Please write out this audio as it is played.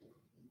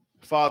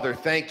Father,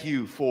 thank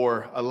you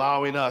for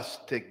allowing us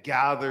to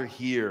gather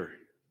here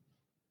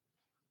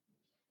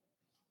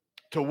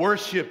to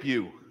worship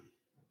you.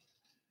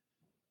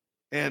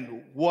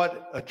 And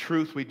what a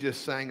truth we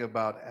just sang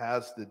about.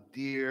 As the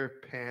deer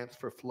pants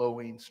for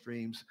flowing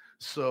streams,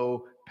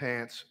 so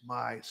pants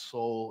my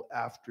soul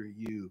after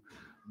you.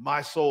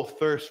 My soul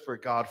thirsts for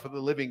God, for the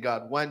living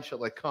God. When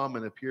shall I come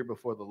and appear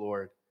before the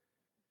Lord?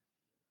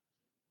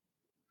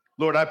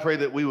 Lord, I pray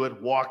that we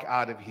would walk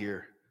out of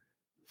here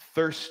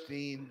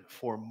thirsting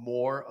for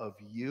more of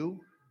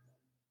you.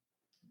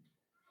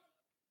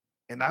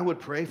 And I would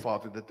pray,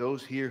 Father, that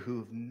those here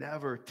who've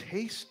never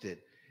tasted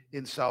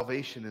in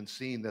salvation and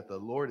seen that the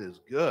Lord is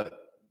good,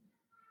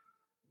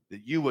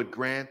 that you would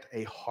grant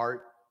a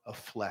heart of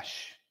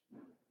flesh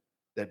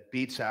that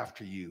beats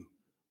after you,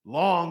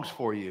 longs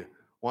for you,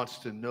 wants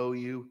to know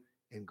you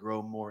and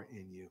grow more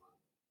in you.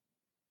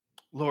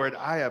 Lord,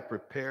 I have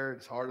prepared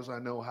as hard as I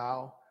know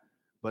how,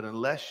 but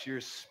unless your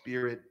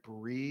Spirit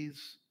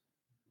breathes,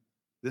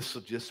 this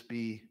will just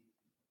be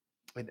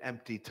an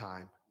empty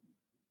time.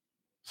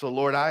 So,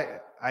 Lord, I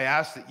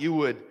ask that you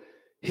would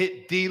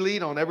hit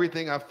delete on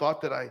everything I've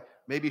thought that I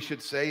maybe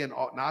should say and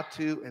ought not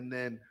to, and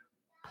then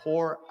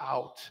pour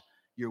out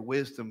your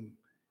wisdom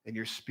and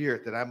your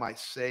Spirit that I might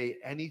say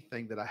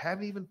anything that I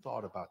haven't even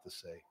thought about to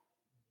say.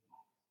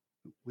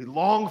 We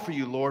long for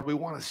you, Lord. We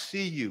want to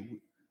see you.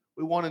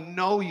 We want to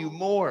know you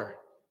more.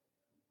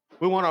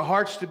 We want our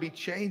hearts to be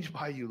changed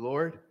by you,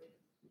 Lord.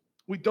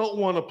 We don't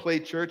want to play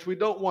church. We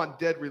don't want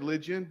dead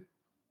religion.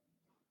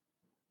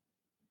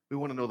 We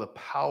want to know the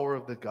power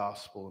of the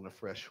gospel in a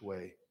fresh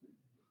way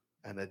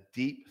and a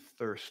deep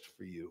thirst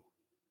for you.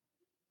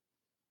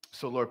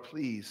 So, Lord,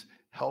 please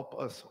help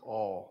us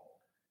all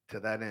to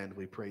that end.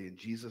 We pray in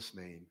Jesus'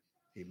 name.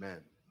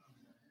 Amen.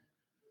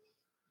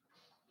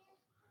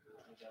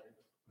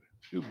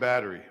 New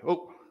battery.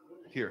 Oh,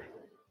 here.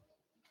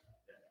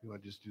 You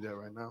want to just do that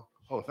right now?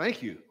 Oh,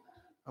 thank you.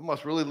 I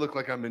must really look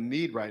like I'm in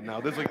need right now.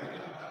 There's like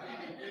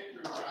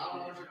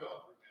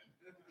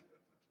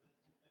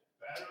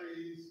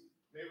batteries,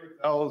 paper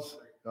towels.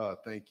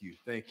 Thank you.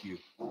 Thank you.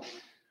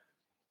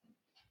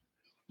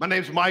 My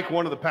name's Mike,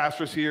 one of the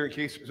pastors here, in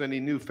case there's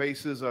any new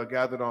faces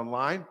gathered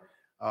online.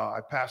 I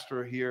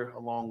pastor here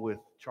along with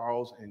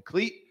Charles and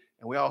Cleet,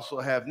 and we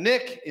also have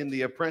Nick in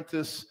the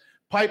apprentice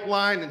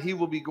pipeline, and he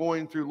will be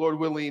going through, Lord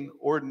willing,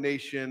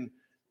 ordination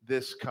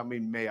this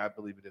coming May, I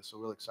believe it is. So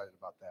we're really excited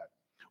about that.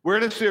 We're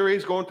in a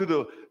series going through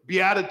the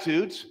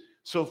Beatitudes.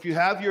 So if you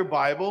have your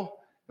Bible,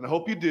 and I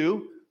hope you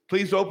do,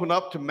 please open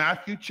up to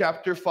Matthew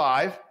chapter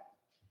 5.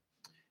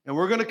 And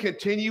we're going to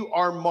continue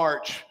our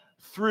march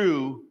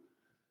through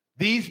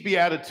these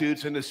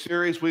Beatitudes in a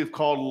series we've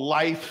called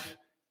Life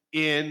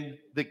in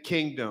the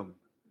Kingdom,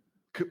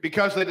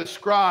 because they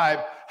describe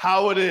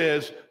how it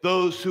is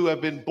those who have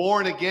been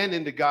born again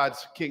into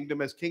God's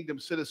kingdom as kingdom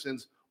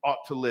citizens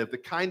ought to live, the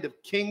kind of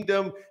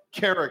kingdom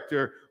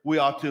character we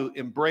ought to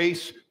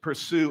embrace,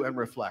 pursue, and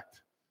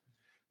reflect.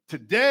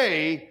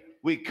 Today,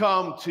 we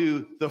come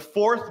to the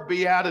fourth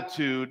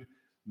beatitude,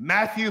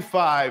 Matthew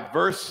 5,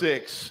 verse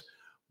 6.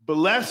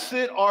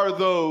 Blessed are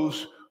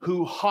those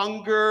who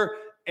hunger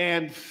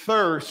and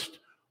thirst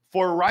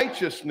for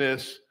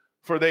righteousness,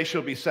 for they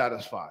shall be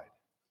satisfied.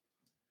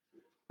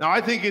 Now,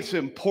 I think it's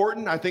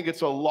important. I think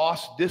it's a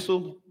lost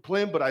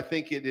discipline, but I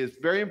think it is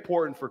very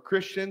important for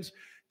Christians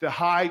to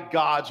hide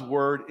God's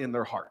word in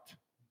their heart.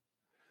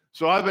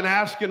 So I've been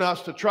asking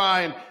us to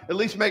try and at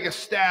least make a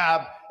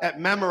stab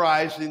at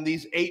memorizing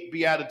these 8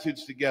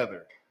 Beatitudes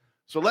together.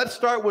 So let's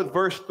start with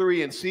verse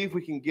 3 and see if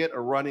we can get a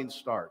running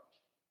start.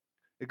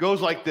 It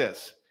goes like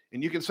this,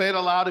 and you can say it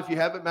aloud if you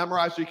have it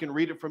memorized, or you can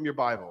read it from your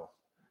Bible.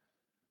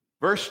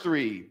 Verse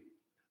 3,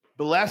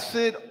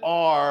 blessed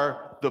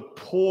are the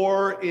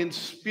poor in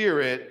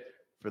spirit,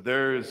 for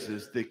theirs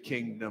is the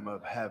kingdom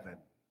of heaven.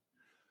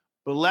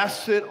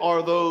 Blessed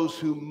are those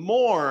who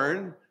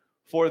mourn,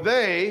 for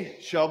they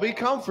shall be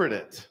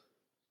comforted.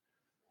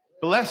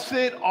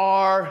 Blessed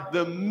are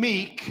the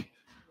meek,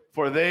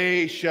 for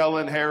they shall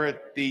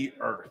inherit the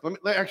earth.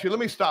 Let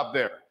me stop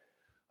there.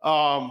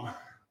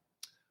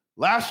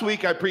 Last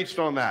week I preached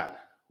on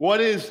that.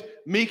 What is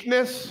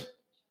meekness?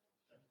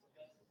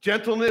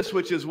 Gentleness,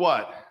 which is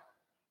what?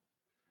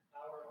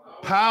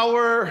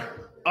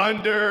 Power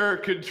under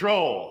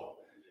control.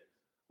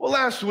 Well,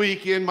 last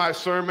week in my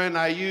sermon,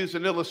 I used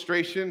an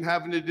illustration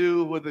having to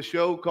do with a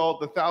show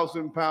called The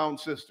 1,000-Pound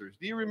Sisters.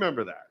 Do you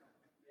remember that?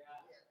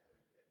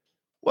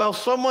 Well,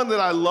 someone that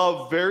I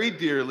love very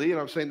dearly,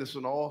 and I'm saying this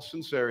in all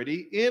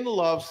sincerity, in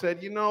love said,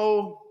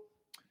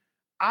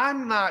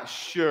 I'm not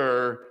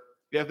sure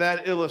if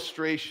that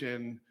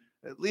illustration,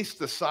 at least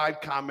the side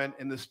comment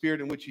and the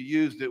spirit in which you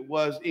used it,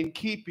 was in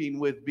keeping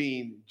with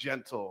being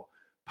gentle,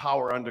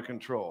 power under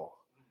control.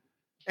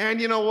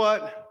 And you know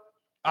what?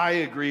 I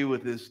agree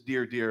with this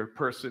dear, dear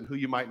person who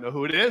you might know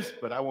who it is,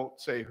 but I won't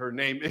say her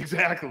name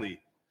exactly.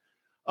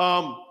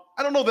 I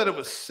don't know that it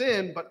was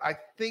sin, but I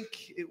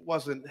think it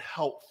wasn't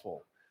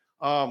helpful.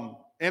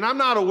 And I'm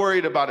not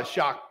worried about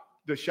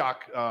the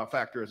shock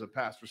factor as a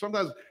pastor.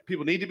 Sometimes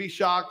people need to be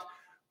shocked,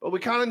 but we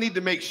kind of need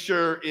to make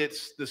sure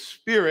it's the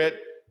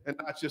spirit and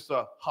not just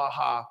a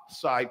ha-ha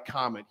side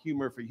comment,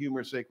 humor for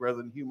humor's sake rather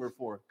than humor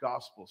for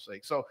gospel's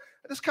sake. So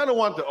I just kind of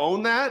want to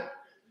own that.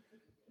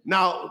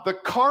 Now, the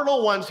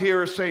carnal ones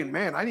here are saying,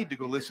 man, I need to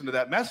go listen to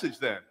that message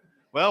then.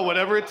 Well,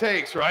 whatever it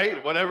takes,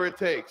 right? Whatever it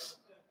takes.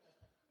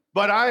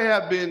 But I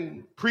have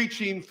been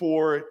preaching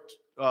for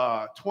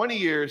 20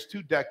 years,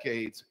 2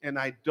 decades, and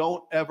I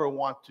don't ever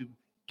want to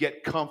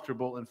get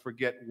comfortable and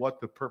forget what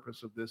the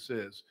purpose of this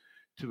is,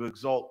 to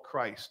exalt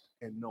Christ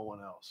and no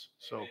one else.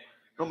 So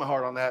know my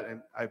heart on that,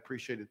 and I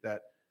appreciated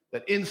that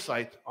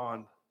insight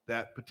on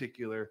that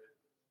particular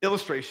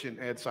illustration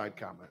and side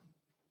comment.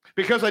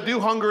 Because I do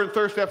hunger and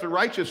thirst after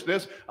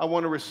righteousness, I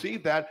want to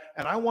receive that,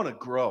 and I want to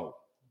grow.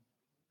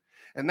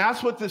 And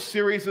that's what this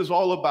series is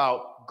all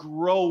about,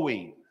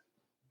 growing.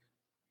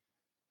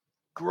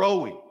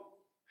 Growing.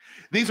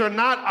 These are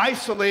not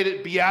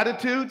isolated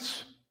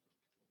beatitudes.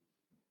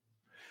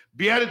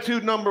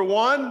 Beatitude number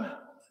 1,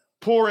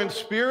 poor in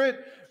spirit,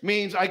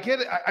 means I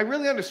get it. I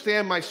really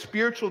understand my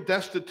spiritual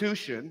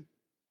destitution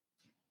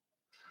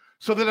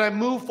so that I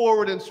move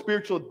forward in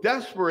spiritual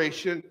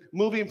desperation,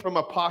 moving from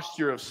a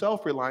posture of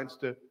self-reliance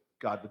to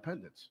God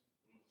dependence.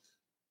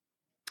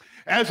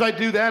 As I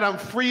do that, I'm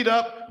freed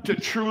up to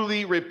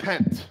truly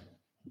repent.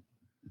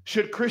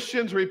 Should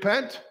Christians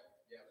repent?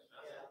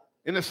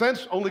 In a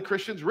sense, only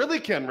Christians really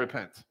can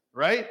repent,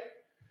 right?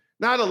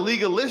 Not a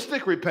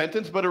legalistic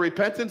repentance, but a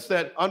repentance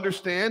that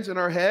understands in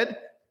our head,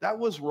 that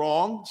was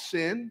wrong,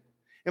 sin,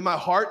 and my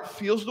heart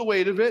feels the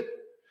weight of it.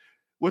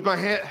 With my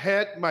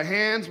head, my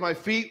hands, my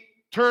feet,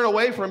 turn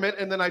away from it,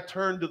 and then I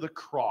turn to the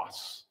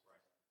cross.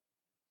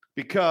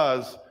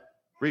 Because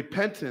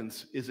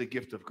repentance is a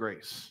gift of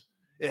grace.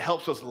 It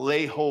helps us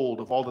lay hold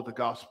of all that the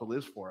gospel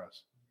is for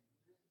us.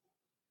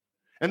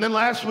 And then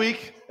last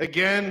week,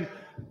 again,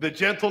 the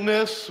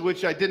gentleness,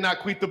 which I did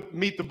not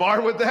meet the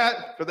bar with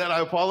that. For that,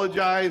 I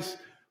apologize.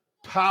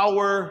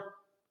 Power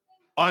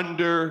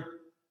under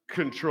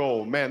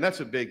control. Man,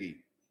 that's a biggie.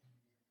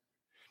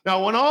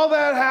 Now, when all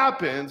that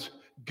happens,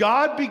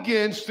 God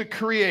begins to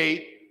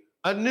create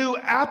a new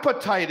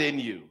appetite in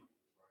you,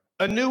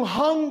 a new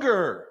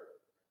hunger.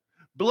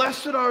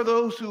 Blessed are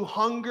those who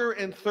hunger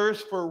and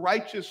thirst for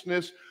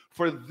righteousness,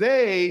 for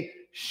they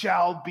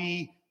shall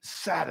be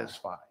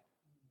satisfied.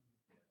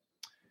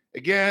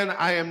 Again,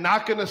 I am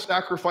not going to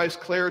sacrifice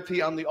clarity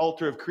on the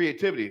altar of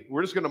creativity.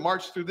 We're just going to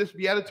march through this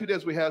beatitude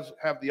as we have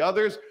the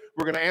others.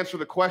 We're going to answer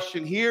the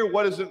question here,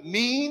 what does it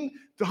mean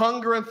to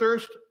hunger and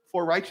thirst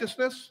for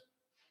righteousness?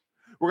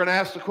 We're going to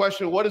ask the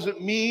question, what does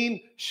it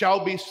mean,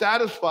 shall be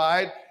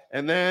satisfied?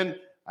 And then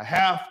I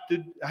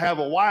have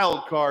a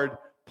wild card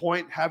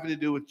point having to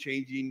do with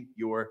changing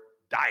your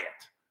diet.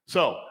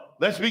 So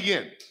let's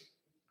begin.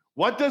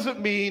 What does it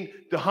mean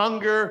to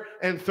hunger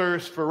and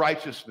thirst for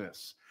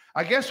righteousness?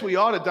 I guess we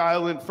ought to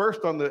dial in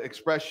first on the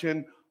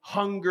expression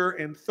hunger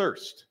and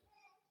thirst.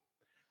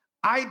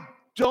 I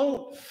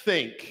don't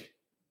think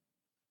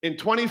in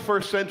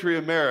 21st century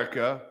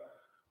America,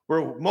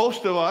 where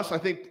most of us,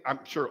 I'm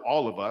sure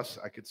all of us,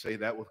 I could say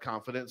that with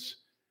confidence,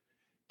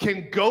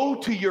 can go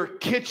to your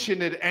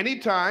kitchen at any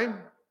time,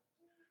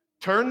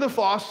 turn the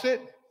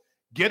faucet,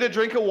 get a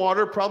drink of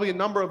water, probably a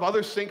number of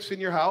other sinks in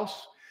your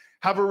house,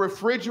 have a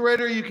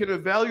refrigerator, you can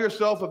avail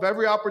yourself of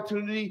every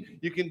opportunity,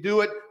 you can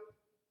do it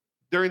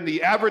during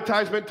the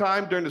advertisement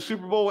time, during the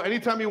Super Bowl,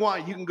 anytime you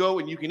want, you can go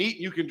and you can eat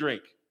and you can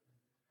drink.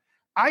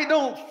 I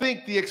don't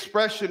think the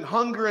expression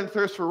hunger and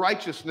thirst for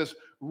righteousness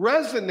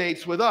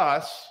resonates with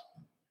us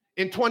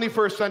in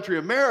 21st century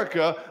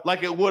America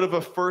like it would of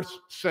a first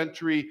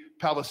century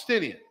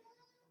Palestinian,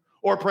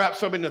 or perhaps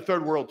somebody in the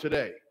third world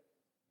today.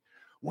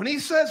 When he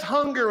says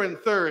hunger and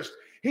thirst,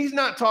 he's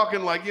not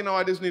talking like,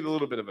 I just need a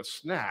little bit of a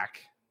snack.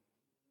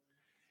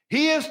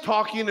 He is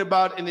talking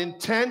about an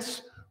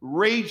intense,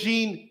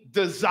 raging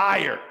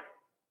desire.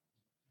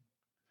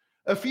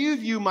 A few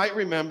of you might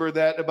remember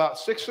that about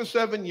 6 or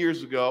 7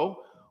 years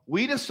ago,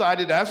 we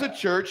decided as a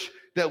church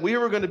that we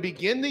were going to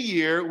begin the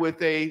year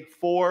with a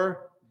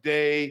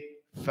 4-day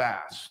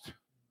fast.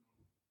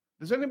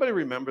 Does anybody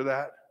remember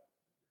that?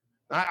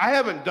 I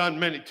haven't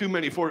done too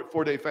many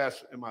four-day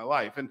fasts in my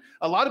life, and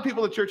a lot of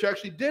people in the church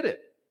actually did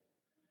it.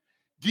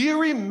 Do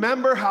you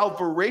remember how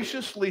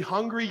voraciously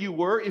hungry you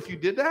were if you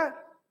did that?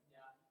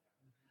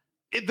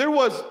 There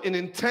was an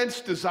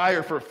intense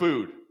desire for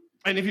food.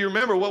 And if you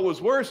remember, what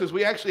was worse is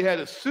we actually had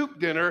a soup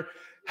dinner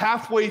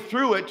halfway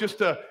through it just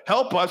to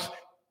help us.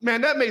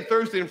 Man, that made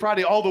Thursday and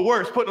Friday all the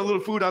worse, putting a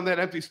little food on that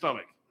empty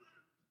stomach.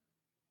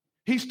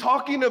 He's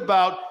talking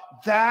about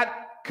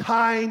that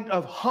kind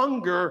of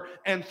hunger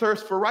and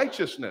thirst for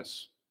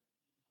righteousness.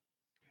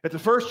 At the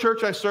first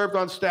church I served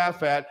on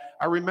staff at,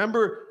 I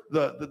remember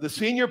the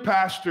senior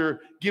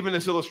pastor giving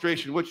this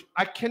illustration, which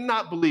I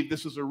cannot believe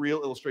this is a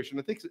real illustration.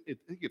 I think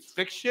it's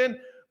fiction,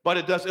 but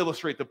it does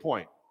illustrate the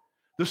point.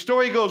 The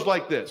story goes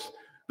like this.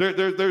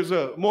 There's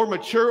a more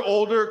mature,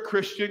 older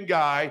Christian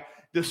guy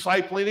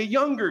discipling a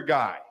younger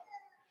guy.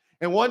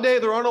 And one day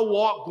they're on a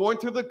walk going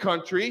through the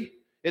country.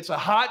 It's a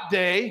hot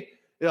day,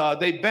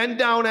 They bend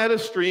down at a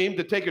stream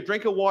to take a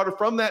drink of water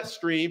from that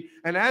stream.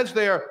 And as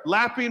they are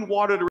lapping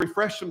water to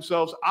refresh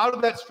themselves out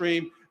of that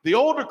stream, the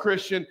older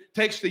Christian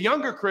takes the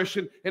younger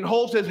Christian and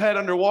holds his head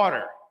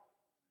underwater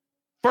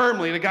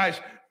firmly. The guy's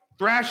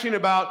thrashing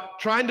about,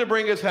 trying to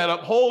bring his head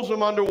up, holds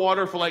him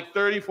underwater for like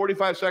 30,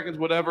 45 seconds,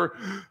 whatever.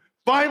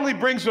 Finally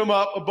brings him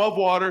up above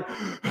water.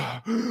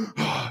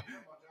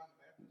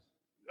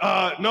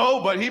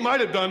 No, but he might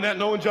have done that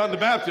knowing John the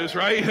Baptist,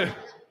 right?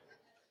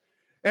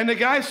 And the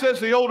guy says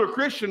to the older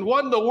Christian,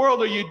 what in the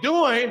world are you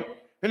doing?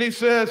 And he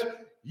says,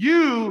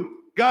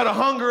 you got a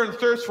hunger and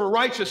thirst for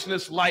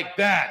righteousness like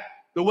that,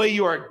 the way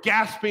you are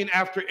gasping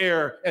after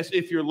air as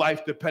if your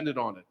life depended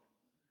on it.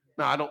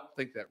 Now, I don't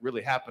think that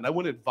really happened. I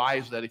wouldn't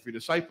advise that if you're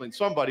discipling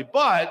somebody,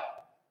 but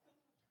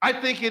I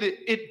think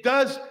it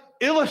does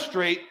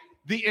illustrate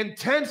the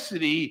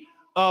intensity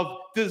of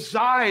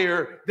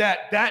desire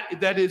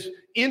that is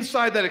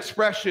inside that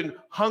expression,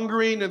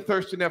 hungering and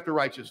thirsting after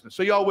righteousness.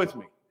 So y'all with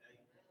me?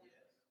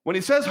 When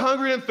he says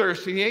hungry and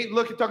thirsty, he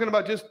ain't talking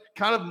about just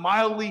kind of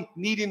mildly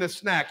needing a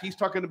snack. He's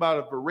talking about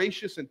a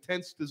voracious,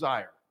 intense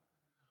desire.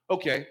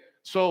 Okay,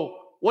 so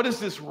what is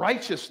this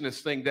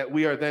righteousness thing that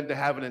we are then to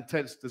have an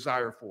intense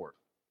desire for?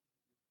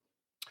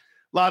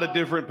 A lot of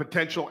different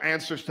potential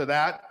answers to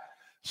that.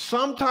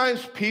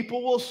 Sometimes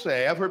people will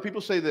say, I've heard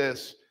people say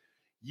this,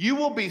 you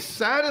will be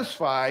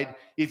satisfied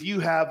if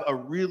you have a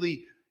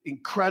really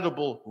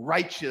incredible,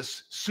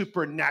 righteous,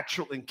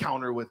 supernatural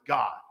encounter with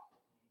God.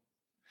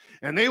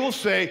 And they will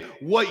say,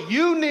 what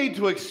you need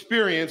to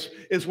experience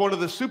is one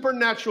of the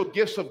supernatural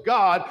gifts of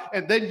God,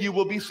 and then you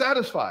will be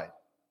satisfied.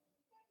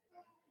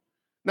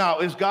 Now,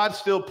 is God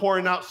still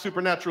pouring out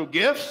supernatural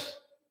gifts?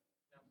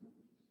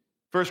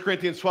 1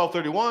 Corinthians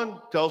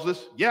 12:31 tells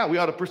us, yeah, we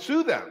ought to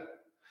pursue them.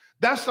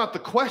 That's not the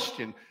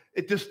question.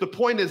 The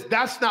point is,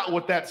 that's not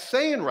what that's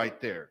saying right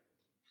there.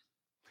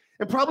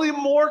 And probably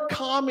more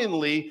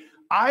commonly,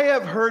 I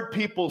have heard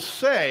people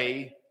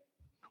say,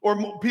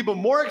 or people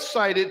more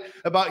excited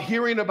about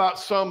hearing about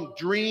some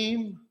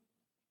dream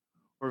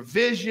or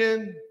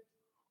vision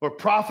or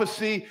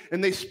prophecy,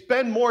 and they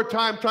spend more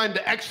time trying to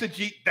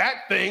exegete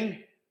that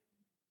thing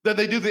than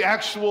they do the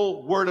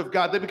actual word of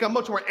God. They become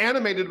much more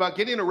animated about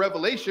getting a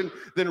revelation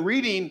than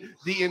reading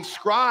the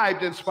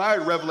inscribed,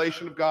 inspired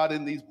revelation of God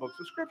in these books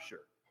of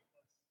Scripture.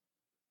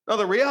 Now,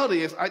 the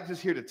reality is, I'm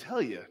just here to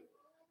tell you,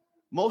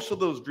 most of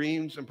those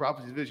dreams and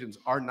prophecies, visions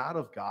are not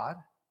of God.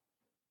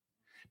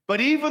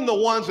 But even the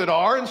ones that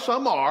are, and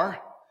some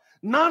are,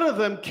 none of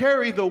them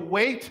carry the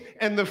weight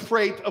and the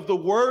freight of the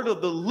word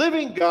of the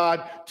living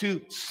God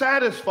to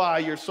satisfy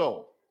your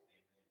soul.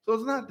 So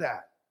it's not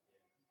that.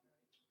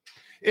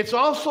 It's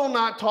also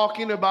not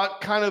talking about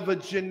kind of a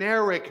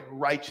generic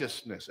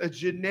righteousness, a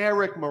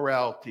generic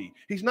morality.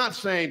 He's not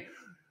saying,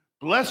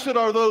 blessed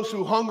are those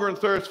who hunger and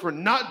thirst for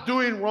not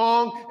doing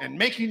wrong and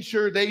making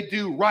sure they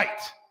do right,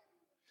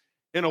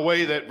 in a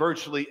way that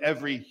virtually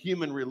every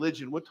human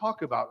religion would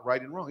talk about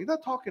right and wrong. He's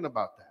not talking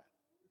about that.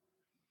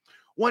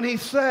 When he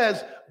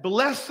says,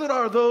 blessed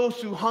are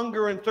those who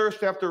hunger and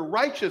thirst after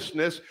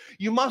righteousness,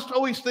 you must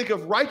always think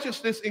of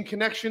righteousness in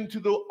connection to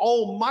the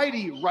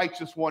almighty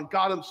righteous one,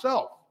 God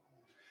himself.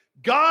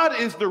 God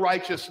is the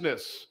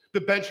righteousness, the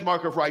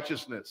benchmark of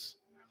righteousness.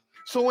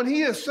 So when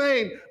he is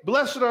saying,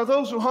 blessed are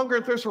those who hunger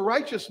and thirst for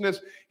righteousness,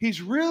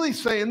 he's really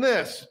saying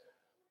this,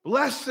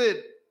 blessed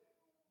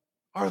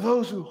are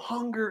those who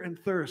hunger and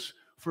thirst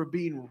for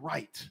being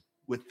right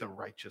with the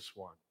righteous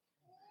one,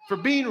 for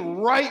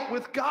being right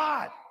with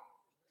God.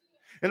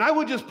 And I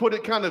would just put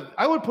it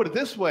I would put it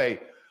this way,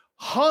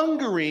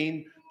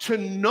 hungering to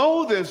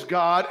know this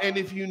God, and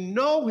if you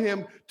know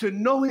him, to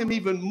know him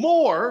even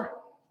more,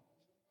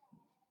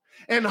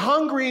 and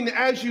hungering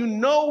as you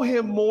know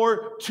him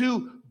more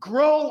to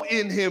grow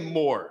in him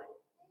more.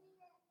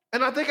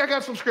 And I think I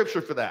got some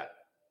scripture for that.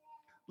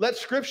 Let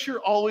scripture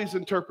always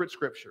interpret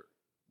scripture.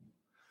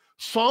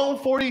 Psalm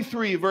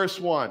 43, verse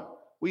 1,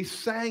 we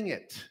sang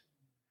it.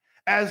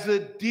 As the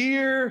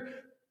deer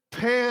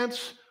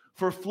pants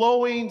for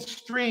flowing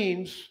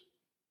streams,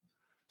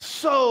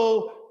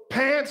 so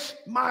pants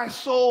my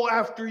soul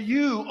after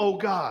you, O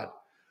God.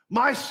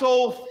 My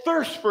soul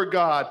thirsts for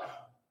God.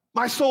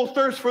 My soul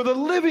thirsts for the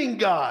living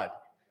God.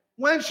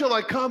 When shall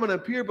I come and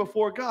appear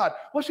before God?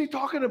 What's he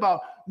talking about?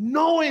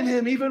 Knowing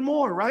him even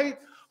more, right?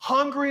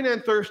 Hungering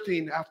and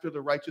thirsting after the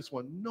righteous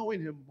one,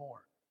 knowing him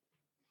more.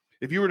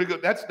 If you were to go,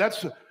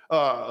 that's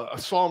a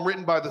psalm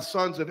written by the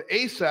sons of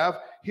Asaph.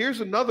 Here's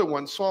another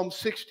one, Psalm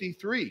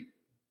 63,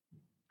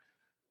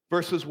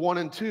 verses 1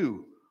 and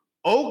 2.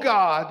 O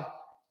God,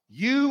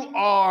 you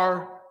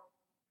are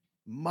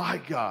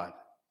my God.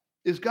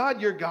 Is God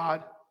your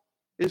God?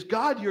 Is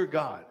God your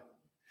God?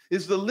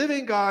 Is the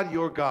living God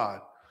your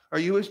God? Are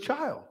you his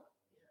child?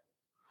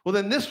 Well,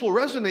 then this will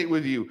resonate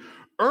with you.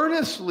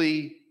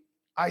 Earnestly,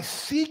 I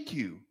seek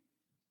you.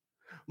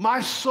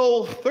 My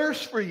soul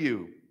thirsts for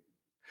you.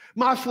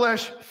 My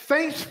flesh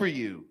faints for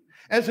you,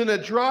 as in a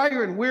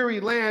drier and weary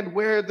land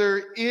where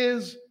there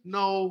is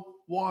no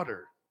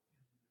water.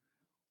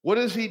 What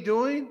is he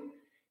doing?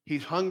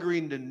 He's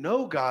hungering to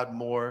know God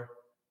more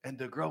and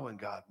to grow in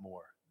God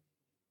more.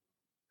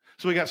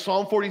 So we got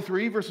Psalm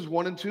 43, verses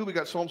 1 and 2. We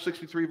got Psalm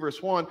 63,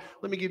 verse 1.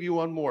 Let me give you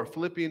one more.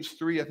 Philippians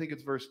 3, I think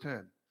it's verse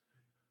 10.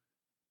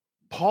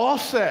 Paul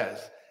says,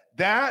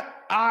 that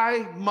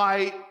I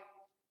might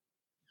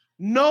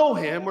know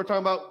him. We're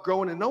talking about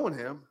growing and knowing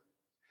him.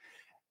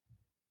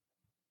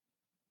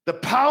 The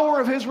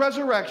power of his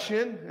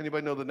resurrection.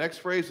 Anybody know the next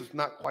phrase? It's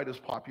not quite as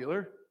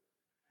popular.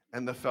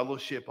 And the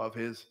fellowship of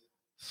his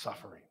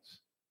sufferings.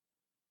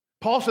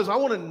 Paul says, I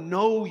want to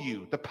know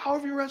you, the power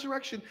of your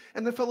resurrection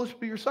and the fellowship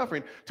of your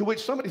suffering. To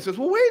which somebody says,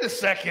 well, wait a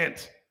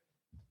second.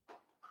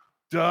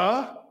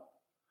 Duh.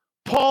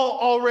 Paul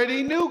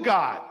already knew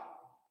God.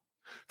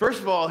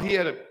 First of all, he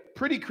had a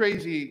pretty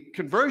crazy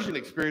conversion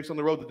experience on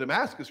the road to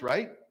Damascus,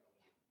 right?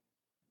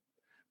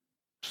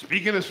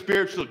 Speaking of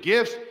spiritual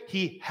gifts,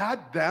 he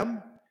had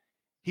them.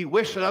 He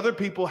wished that other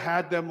people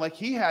had them like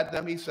he had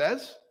them, he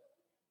says.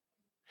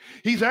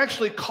 He's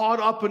actually caught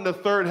up in the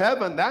third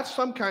heaven. That's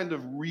some kind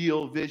of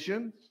real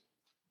vision.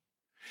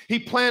 He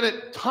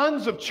planted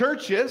tons of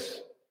churches.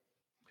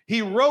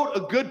 He wrote a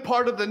good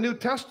part of the New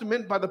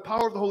Testament by the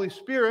power of the Holy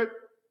Spirit.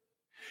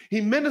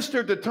 He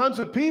ministered to tons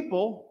of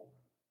people.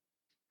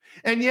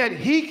 And yet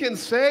he can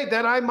say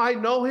that I might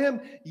know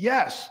him.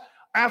 Yes,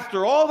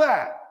 after all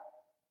that,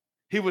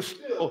 he was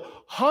still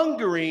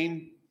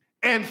hungering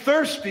and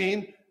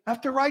thirsting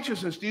after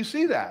righteousness. Do you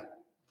see that?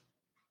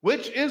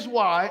 Which is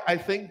why I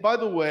think, by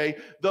the way,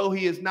 though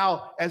he is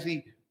now, as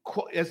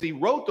he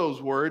wrote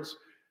those words,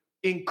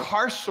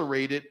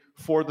 incarcerated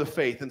for the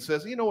faith and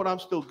says, you know what, I'm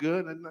still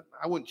good and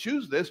I wouldn't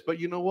choose this, but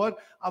you know what?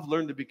 I've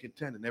learned to be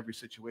content in every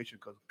situation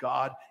because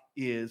God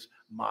is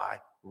my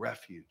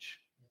refuge.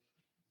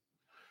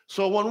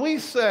 So when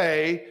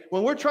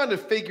we're trying to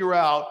figure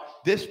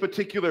out this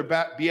particular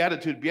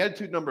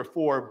beatitude number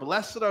 4,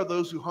 blessed are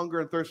those who hunger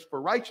and thirst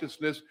for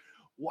righteousness,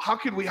 how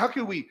could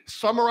we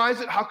summarize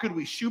it? How could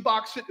we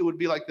shoebox it? It would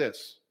be like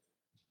this.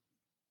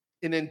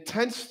 An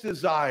intense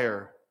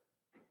desire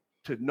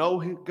to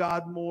know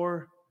God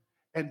more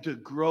and to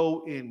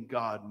grow in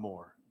God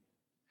more.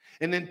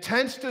 An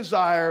intense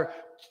desire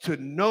to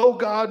know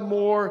God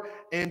more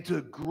and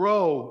to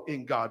grow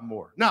in God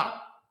more.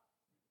 Now,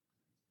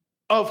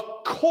 of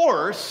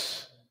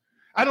course,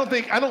 I don't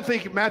think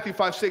Matthew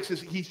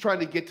 5:6 he's trying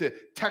to get to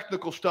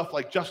technical stuff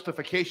like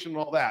justification and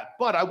all that.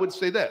 But I would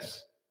say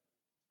this.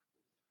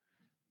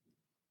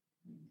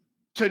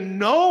 To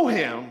know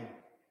him,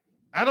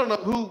 I don't know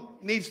who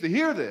needs to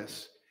hear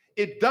this.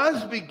 It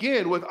does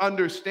begin with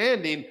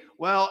understanding,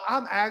 well,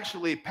 I'm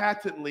actually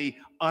patently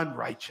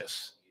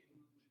unrighteous.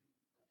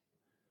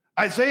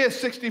 Isaiah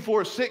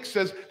 64:6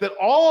 says that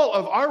all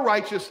of our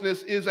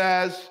righteousness is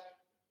as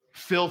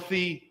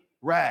filthy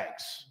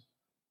rags.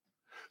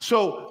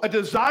 So a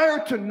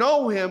desire to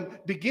know him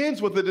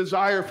begins with a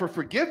desire for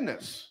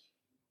forgiveness,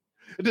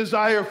 a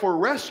desire for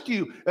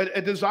rescue,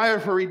 a desire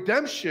for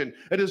redemption,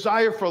 a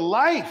desire for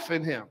life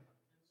in him.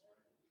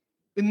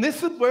 And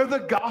this is where the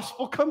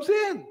gospel comes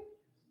in.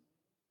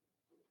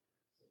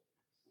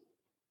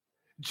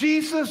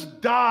 Jesus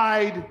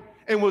died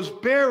and was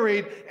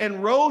buried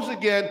and rose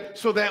again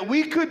so that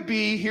we could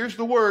be, here's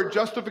the word,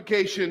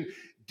 justification,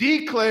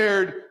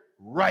 declared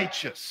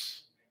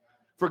righteous.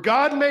 For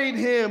God made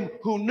him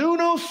who knew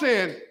no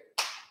sin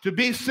to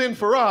be sin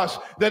for us,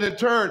 that in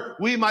turn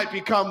we might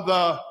become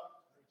the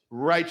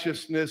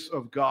righteousness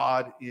of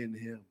God in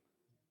him.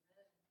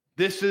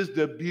 This is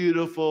the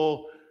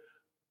beautiful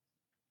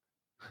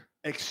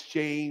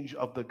exchange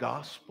of the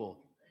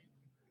gospel.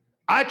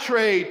 I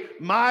trade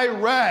my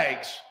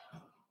rags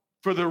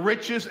for the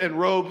riches and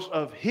robes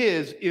of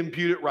his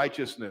imputed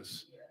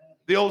righteousness.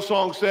 The old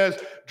song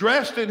says,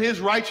 dressed in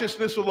his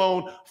righteousness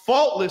alone,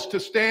 faultless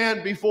to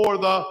stand before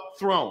the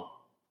throne.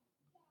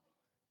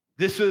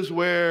 This is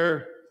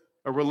where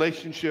a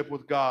relationship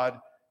with God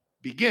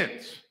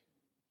begins.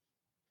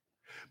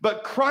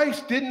 But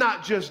Christ did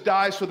not just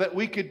die so that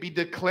we could be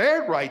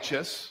declared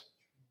righteous.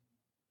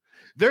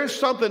 There's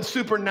something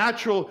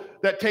supernatural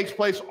that takes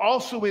place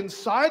also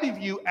inside of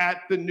you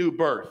at the new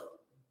birth,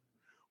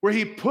 where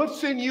he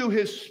puts in you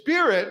his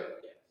spirit.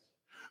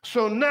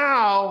 So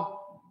now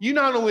you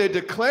not only are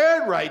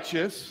declared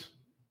righteous,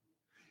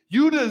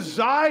 you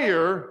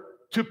desire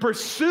to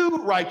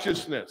pursue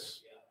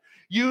righteousness.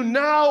 You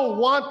now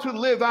want to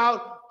live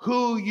out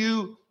who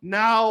you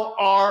now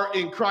are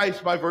in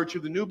Christ by virtue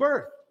of the new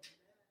birth.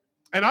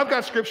 And I've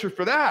got scripture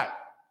for that.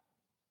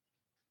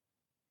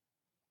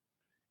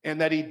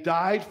 And that he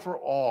died for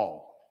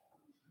all.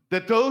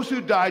 That those who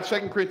died,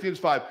 2 Corinthians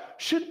 5,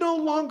 should no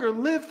longer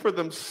live for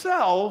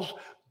themselves,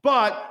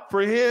 but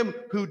for him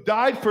who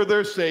died for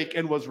their sake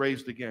and was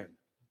raised again.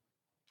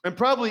 And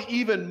probably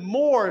even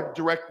more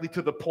directly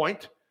to the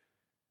point,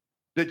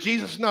 that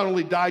Jesus not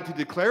only died to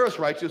declare us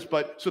righteous,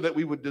 but so that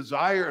we would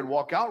desire and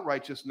walk out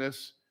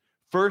righteousness.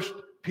 1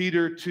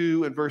 Peter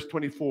 2 and verse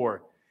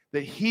 24.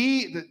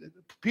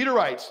 Peter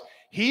writes,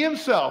 he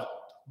himself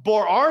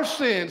bore our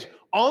sins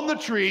on the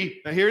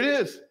tree, now here it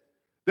is,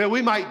 that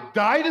we might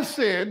die to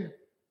sin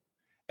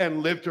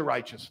and live to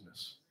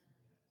righteousness.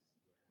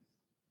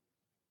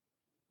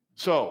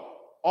 So,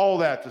 all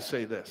that to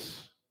say this,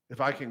 if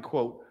I can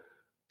quote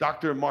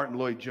Dr. Martin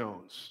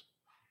Lloyd-Jones.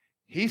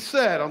 He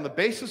said, on the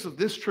basis of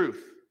this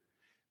truth,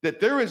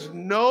 that there is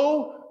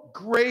no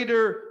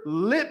greater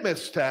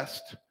litmus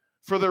test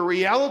for the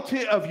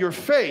reality of your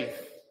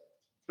faith,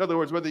 in other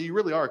words, whether you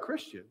really are a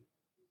Christian,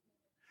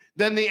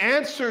 than the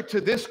answer to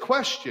this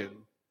question: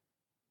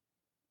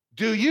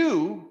 do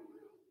you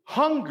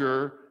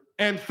hunger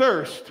and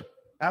thirst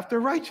after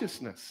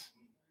righteousness?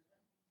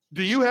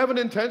 Do you have an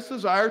intense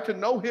desire to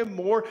know him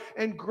more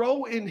and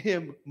grow in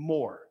him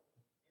more?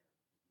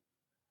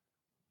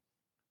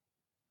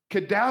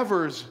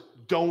 Cadavers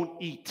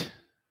don't eat.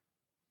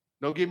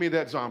 Don't give me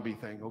that zombie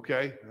thing,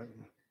 okay?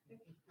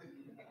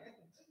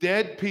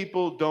 Dead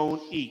people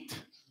don't eat.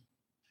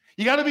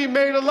 You got to be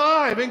made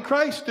alive in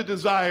Christ to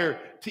desire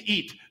to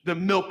eat the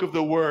milk of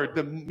the word,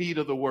 the meat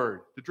of the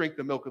word, to drink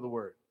the milk of the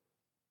word.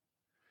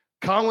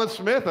 Colin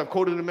Smith, I've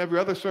quoted him every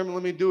other sermon,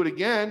 let me do it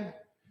again.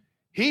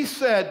 He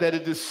said that a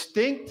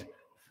distinct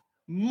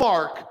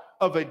mark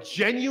of a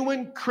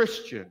genuine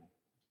Christian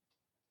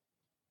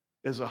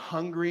is a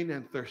hungering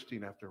and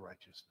thirsting after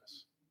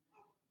righteousness.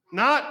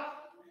 Not,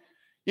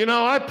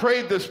 I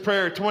prayed this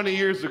prayer 20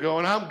 years ago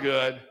and I'm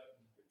good.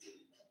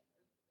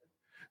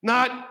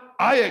 Not,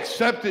 I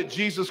accepted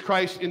Jesus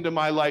Christ into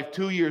my life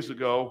 2 years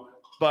ago,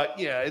 but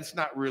it's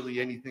not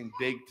really anything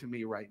big to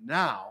me right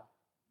now.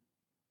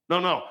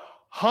 No.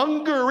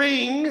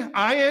 Hungering,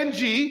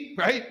 I-N-G,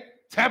 right?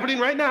 It's happening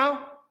right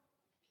now.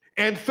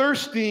 And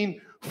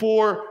thirsting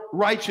for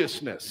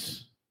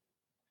righteousness.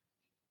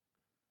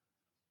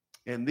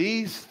 And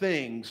these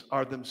things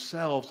are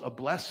themselves a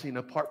blessing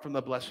apart from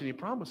the blessing he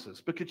promises.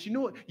 Because you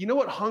know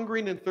what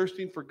hungering and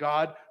thirsting for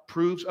God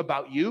proves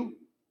about you?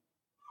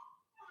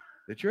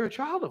 That you're a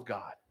child of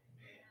God.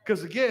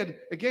 Because again,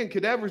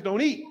 cadavers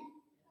don't eat.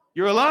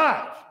 You're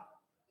alive.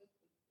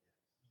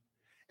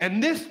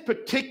 And this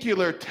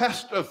particular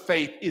test of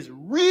faith is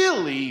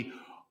really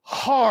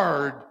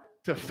hard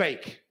to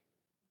fake.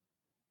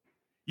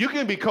 You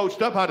can be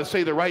coached up how to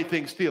say the right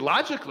things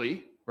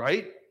theologically,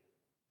 right?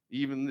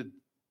 Even the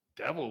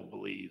devil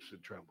believes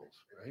and trembles,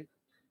 right?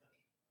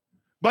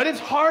 But it's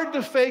hard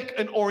to fake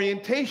an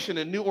orientation,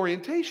 a new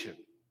orientation.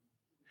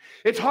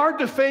 It's hard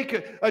to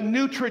fake a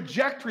new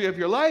trajectory of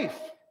your life.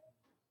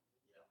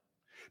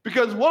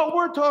 Because what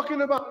we're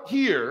talking about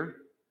here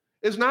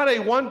is not a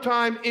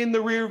one-time in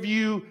the rear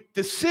view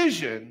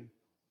decision,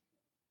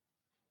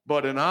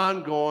 but an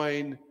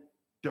ongoing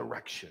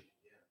direction.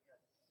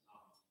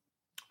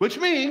 Which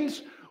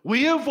means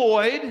we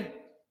avoid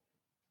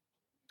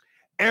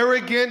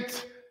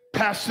arrogant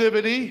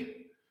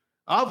passivity.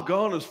 I've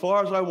gone as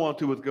far as I want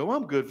to with go.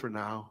 I'm good for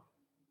now.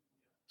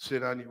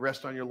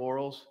 Rest on your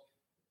laurels.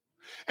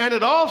 And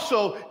it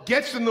also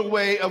gets in the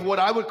way of what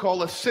I would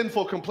call a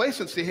sinful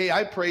complacency. Hey,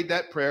 I prayed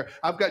that prayer.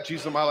 I've got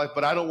Jesus in my life,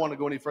 but I don't want to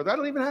go any further. I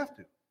don't even have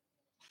to.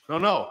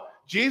 No.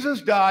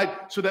 Jesus died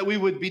so that we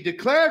would be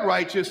declared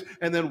righteous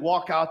and then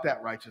walk out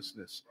that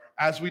righteousness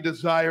as we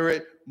desire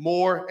it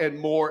more and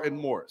more and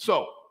more.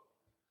 So,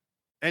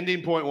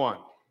 ending point 1.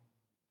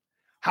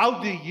 How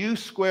do you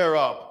square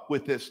up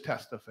with this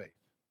test of faith?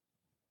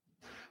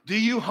 Do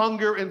you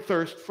hunger and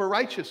thirst for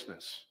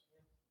righteousness?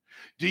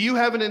 Do you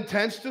have an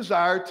intense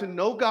desire to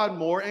know God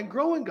more and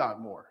grow in God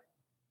more?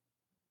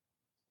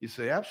 You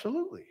say,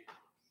 absolutely.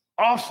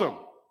 Awesome.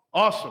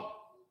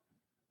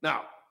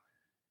 Now,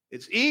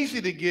 it's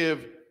easy to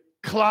give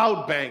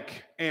cloud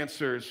bank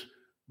answers,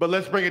 but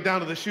let's bring it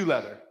down to the shoe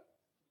leather.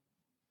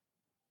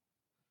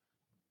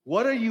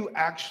 What are you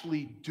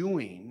actually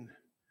doing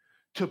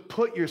to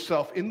put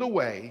yourself in the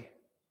way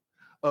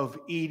of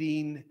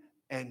eating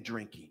and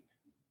drinking?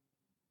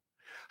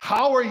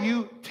 How are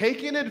you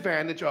taking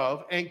advantage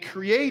of and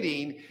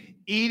creating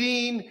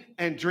eating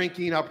and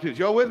drinking opportunities?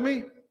 Y'all with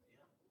me?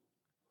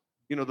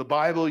 The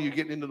Bible, you're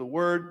getting into the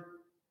Word.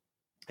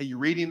 Are you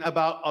reading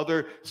about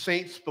other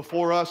saints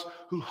before us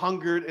who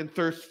hungered and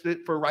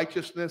thirsted for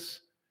righteousness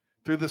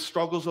through the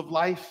struggles of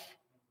life?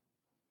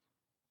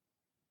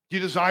 Do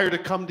you desire to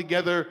come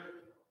together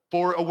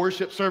for a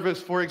worship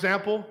service, for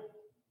example?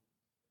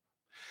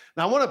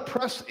 Now, I want to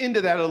press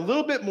into that a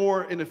little bit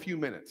more in a few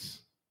minutes.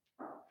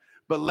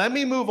 But let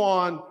me move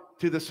on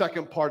to the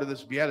second part of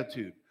this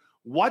beatitude.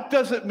 What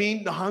does it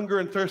mean to hunger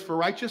and thirst for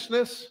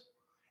righteousness?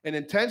 An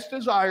intense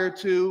desire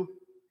to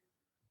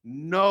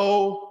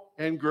know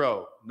and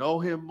grow. Know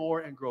him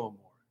more and grow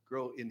more.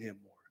 Grow in him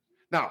more.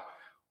 Now,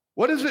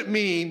 what does it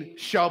mean,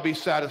 shall be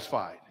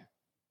satisfied?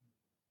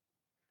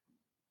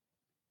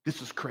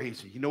 This is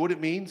crazy. You know what it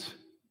means?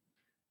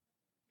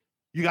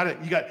 You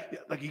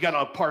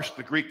gotta parse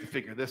the Greek to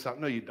figure this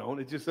out. No, you don't.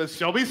 It just says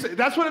shall be.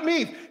 That's what it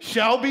means.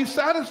 Shall be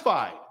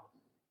satisfied.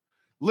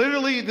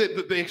 Literally,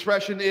 the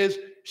expression is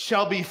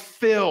shall be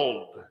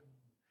filled.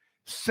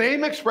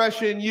 Same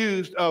expression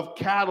used of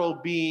cattle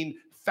being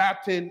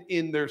fattened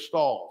in their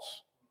stalls.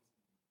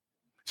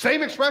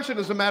 Same expression,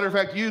 as a matter of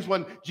fact, used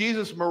when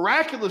Jesus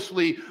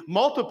miraculously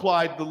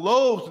multiplied the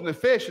loaves and the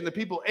fish, and the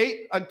people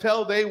ate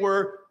until they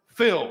were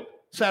filled,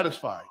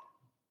 satisfied.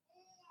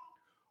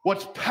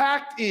 What's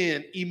packed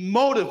in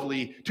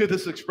emotively to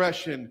this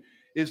expression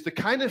is the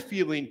kind of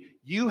feeling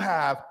you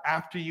have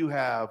after you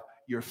have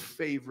your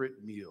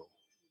favorite meal.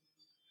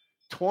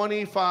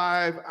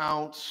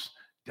 25-ounce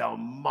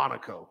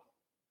Delmonico,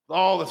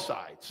 all the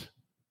sides,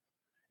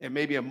 and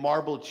maybe a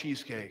marble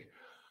cheesecake.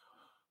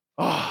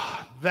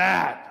 Oh,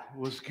 that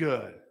was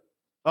good.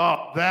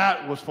 Oh,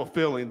 that was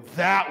fulfilling.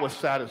 That was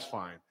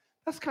satisfying.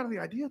 That's kind of the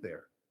idea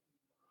there.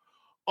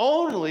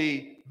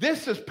 Only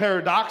this is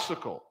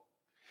paradoxical,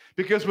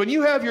 because when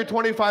you have your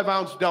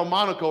 25-ounce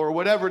Delmonico or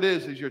whatever it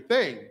is your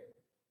thing,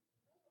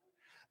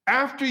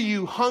 after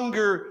you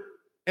hunger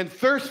and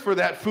thirst for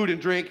that food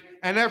and drink,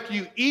 and after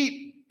you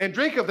eat and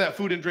drink of that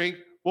food and drink,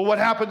 well, what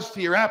happens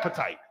to your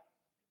appetite?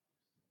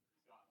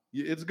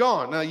 It's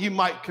gone. Now, you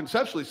might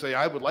conceptually say,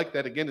 I would like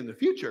that again in the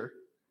future.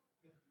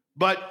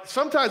 But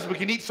sometimes we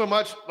can eat so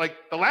much, like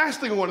the last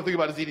thing we want to think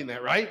about is eating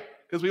that, right?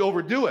 Because we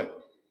overdo it.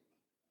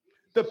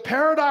 The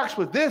paradox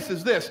with this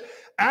is this: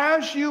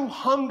 as you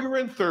hunger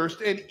and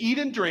thirst and eat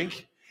and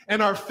drink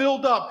and are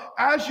filled up,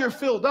 as you're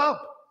filled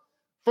up,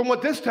 from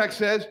what this text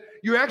says,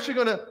 you're actually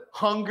going to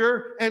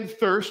hunger and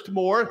thirst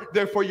more.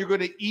 Therefore, you're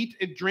going to eat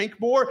and drink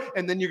more,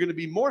 and then you're going to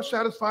be more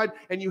satisfied,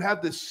 and you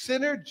have this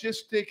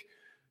synergistic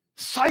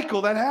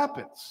cycle that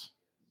happens.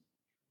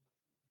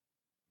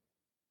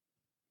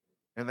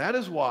 And that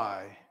is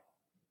why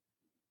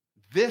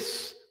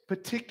this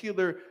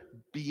particular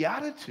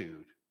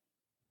beatitude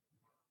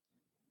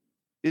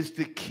is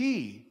the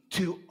key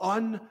to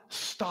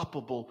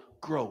unstoppable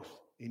growth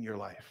in your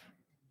life.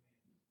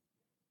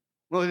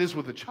 Well, it is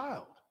with a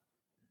child.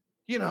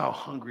 You know how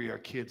hungry our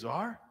kids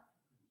are.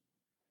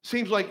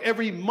 Seems like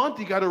every month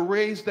you got to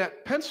raise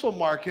that pencil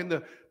mark in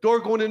the door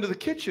going into the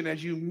kitchen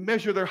as you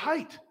measure their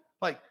height.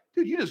 Like,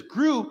 dude, you just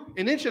grew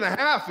 1.5 inches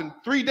in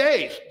 3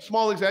 days.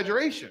 Small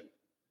exaggeration.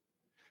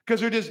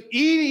 Because they're just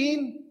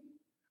eating,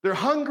 they're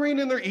hungering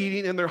and they're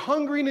eating, and they're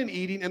hungering and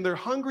eating, and they're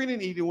hungering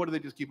and eating. What do they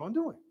just keep on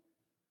doing?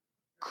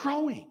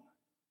 Growing.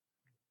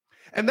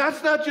 And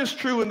that's not just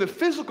true in the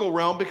physical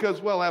realm,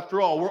 because, well, after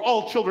all, we're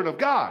all children of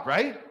God,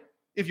 right?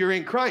 If you're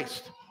in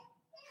Christ.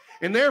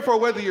 And therefore,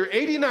 whether you're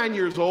 89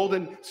 years old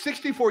and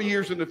 64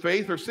 years in the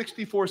faith or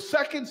 64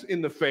 seconds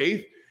in the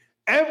faith,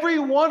 every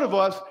one of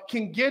us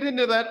can get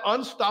into that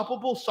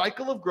unstoppable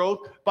cycle of growth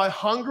by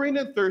hungering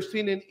and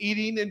thirsting and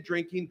eating and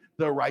drinking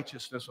the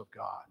righteousness of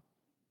God.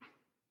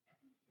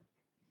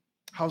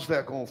 How's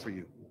that going for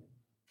you?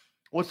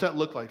 What's that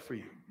look like for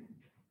you?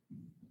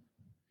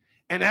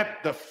 And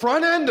at the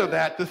front end of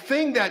that, the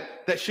thing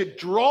that should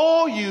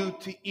draw you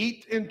to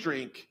eat and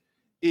drink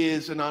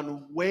is an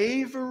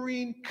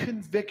unwavering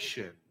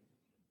conviction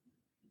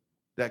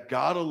that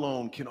God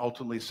alone can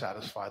ultimately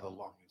satisfy the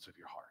longings of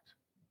your heart.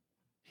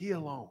 He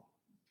alone.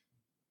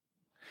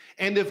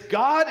 And if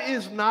God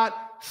is not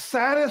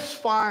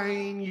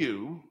satisfying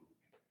you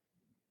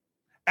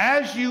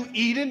as you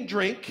eat and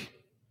drink,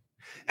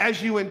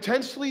 as you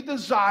intensely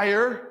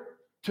desire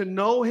to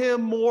know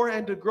him more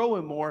and to grow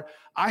him more,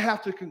 I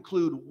have to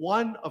conclude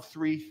one of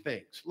 3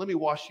 things. Let me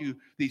wash you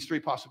these 3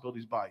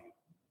 possibilities by you.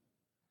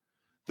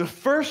 The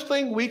first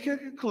thing we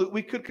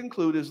could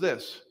conclude is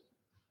this: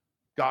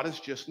 God is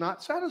just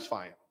not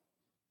satisfying,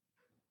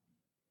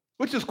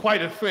 which is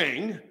quite a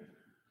thing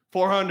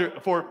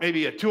for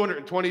maybe a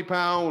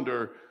 220-pound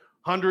or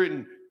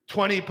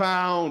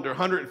 120-pound or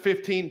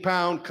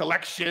 115-pound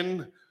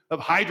collection of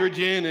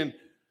hydrogen and,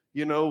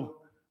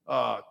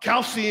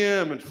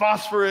 calcium and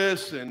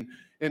phosphorus and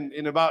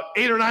about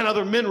 8 or 9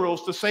 other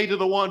minerals to say to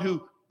the one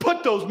who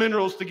put those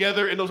minerals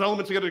together and those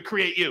elements together to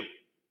create you.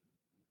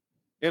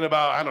 And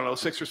about,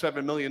 6 or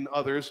 7 million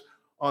others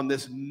on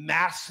this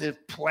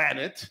massive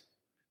planet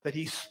that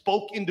he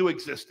spoke into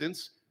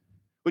existence,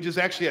 which is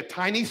actually a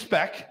tiny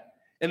speck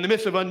in the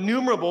midst of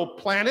innumerable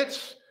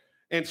planets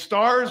and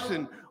stars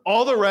and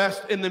all the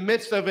rest, in the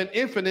midst of an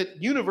infinite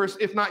universe,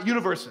 if not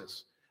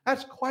universes.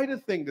 That's quite a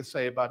thing to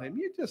say about him.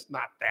 You're just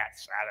not that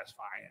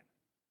satisfying.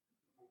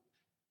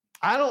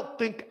 I don't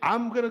think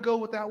I'm going to go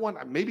with that one.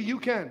 Maybe you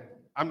can.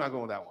 I'm not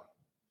going with that one.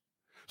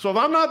 So if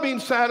I'm not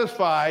being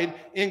satisfied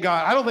in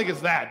God, I don't think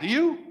it's that. Do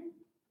you?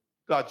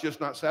 God's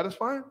just not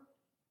satisfying.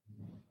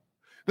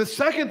 The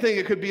second thing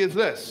it could be is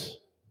this: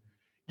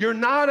 you're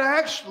not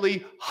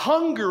actually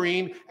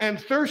hungering and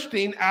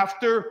thirsting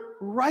after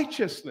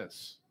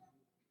righteousness.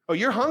 Oh,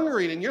 you're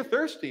hungering and you're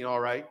thirsting, all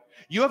right.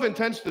 You have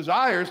intense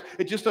desires.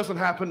 It just doesn't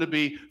happen to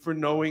be for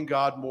knowing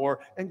God more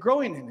and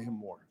growing in him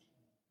more.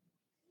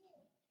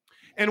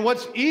 And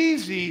what's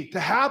easy to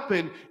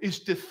happen is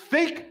to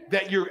think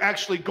that you're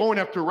actually going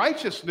after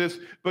righteousness,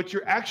 but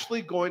you're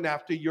actually going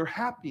after your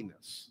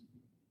happiness.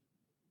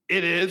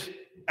 It is,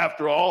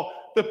 after all,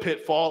 the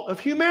pitfall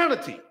of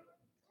humanity.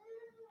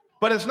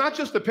 But it's not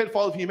just the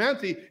pitfall of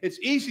humanity. It's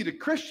easy to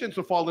Christians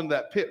to fall into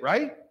that pit,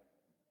 right?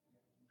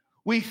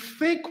 We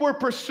think we're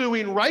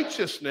pursuing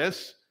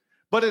righteousness,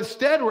 but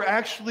instead we're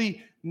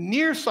actually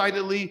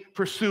nearsightedly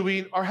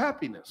pursuing our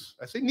happiness.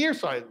 I say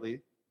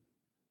nearsightedly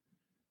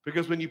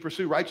because when you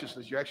pursue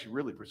righteousness, you're actually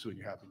really pursuing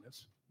your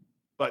happiness.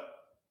 But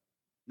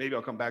maybe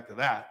I'll come back to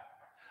that.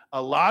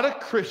 A lot of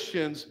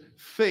Christians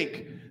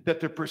think that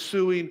they're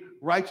pursuing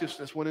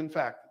righteousness when in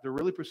fact they're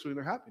really pursuing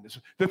their happiness.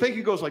 The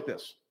thinking goes like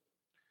this: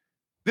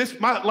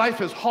 My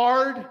life is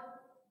hard,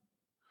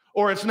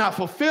 or it's not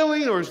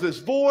fulfilling, or is this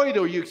void,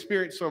 or you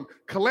experience some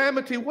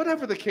calamity,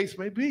 whatever the case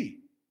may be.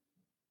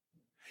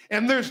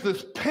 And there's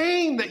this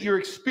pain that you're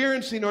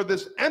experiencing or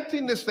this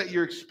emptiness that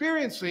you're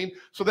experiencing.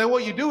 So then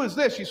what you do is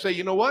this. You say,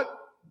 you know what?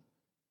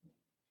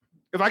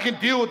 If I can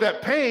deal with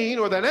that pain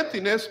or that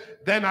emptiness,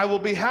 then I will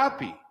be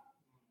happy.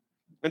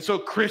 And so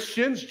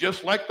Christians,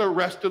 just like the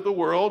rest of the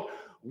world,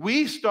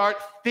 we start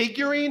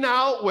figuring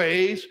out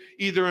ways,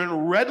 either in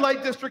red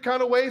light district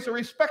kind of ways or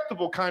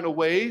respectable kind of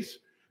ways,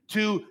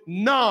 to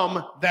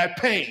numb that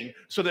pain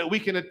so that we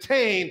can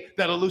attain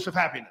that elusive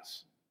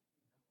happiness.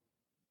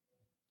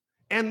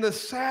 And the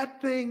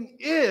sad thing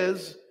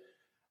is,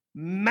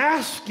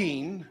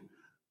 masking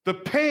the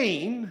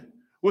pain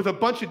with a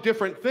bunch of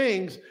different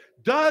things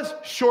does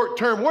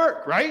short-term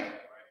work, right?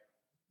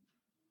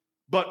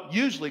 But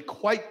usually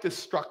quite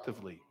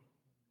destructively,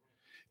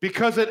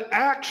 because it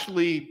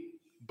actually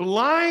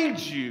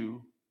blinds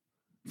you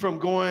from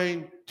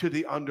going to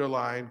the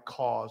underlying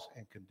cause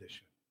and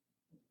condition.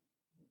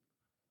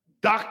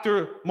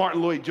 Dr.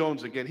 Martin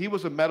Lloyd-Jones again, he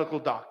was a medical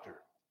doctor.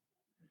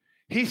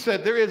 He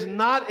said, there is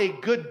not a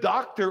good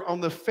doctor on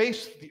the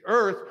face of the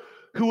earth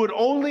who would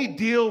only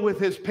deal with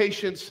his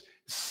patient's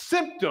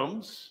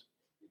symptoms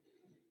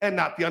and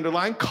not the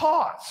underlying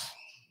cause.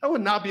 That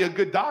would not be a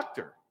good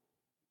doctor.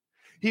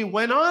 He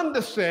went on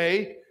to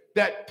say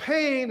that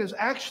pain is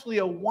actually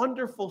a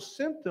wonderful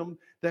symptom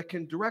that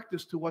can direct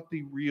us to what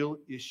the real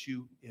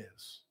issue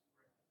is.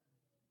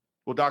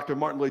 Well, Dr.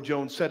 Martin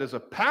Lloyd-Jones said as a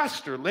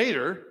pastor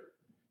later,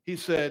 he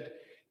said,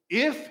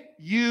 if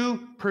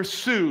you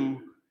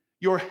pursue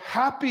your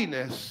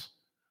happiness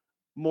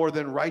more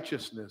than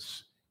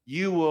righteousness,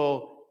 you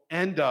will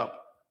end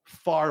up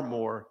far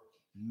more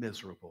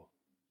miserable.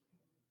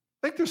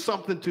 I think there's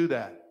something to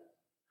that.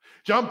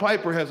 John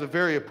Piper has a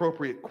very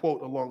appropriate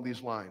quote along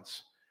these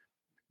lines.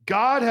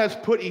 God has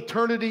put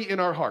eternity in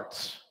our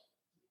hearts,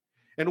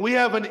 and we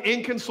have an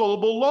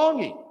inconsolable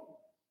longing.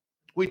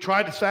 We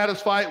try to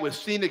satisfy it with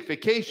scenic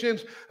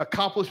vacations,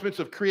 accomplishments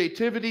of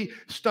creativity,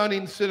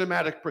 stunning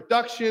cinematic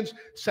productions,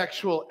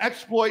 sexual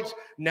exploits,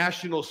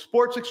 national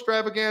sports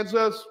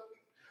extravaganzas,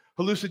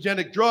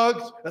 hallucinogenic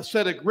drugs,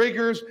 aesthetic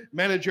rigors,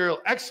 managerial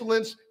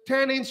excellence,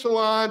 tanning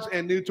salons,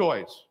 and new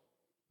toys,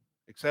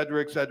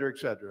 etc., etc.,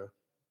 etc.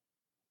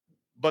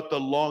 But the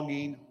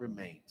longing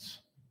remains,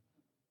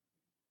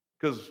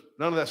 because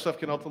none of that stuff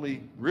can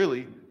ultimately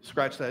really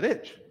scratch that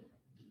itch.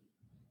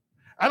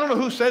 I don't know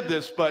who said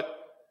this, but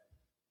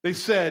they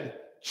said,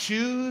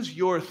 choose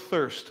your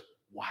thirst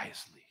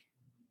wisely,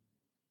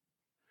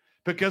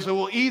 because it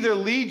will either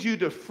lead you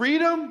to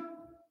freedom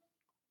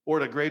or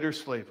to greater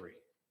slavery.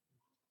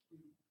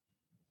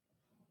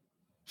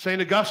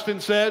 St. Augustine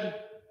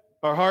said,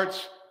 our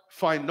hearts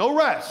find no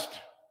rest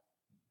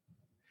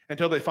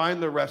until they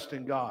find their rest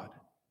in God.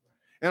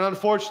 And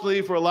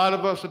unfortunately, for a lot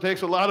of us, it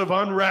takes a lot of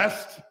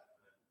unrest,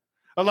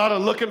 a lot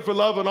of looking for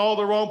love in all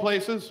the wrong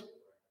places,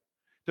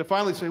 to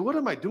finally say, what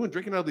am I doing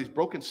drinking out of these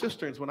broken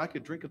cisterns when I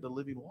could drink of the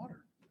living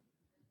water?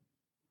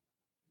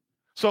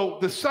 So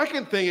the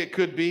second thing it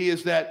could be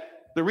is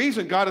that the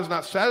reason God is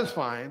not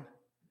satisfying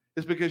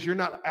is because you're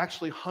not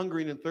actually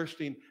hungering and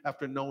thirsting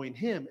after knowing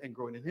him and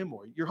growing in him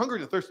more. You're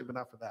hungry and thirsty, but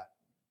not for that.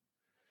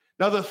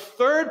 Now, the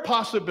third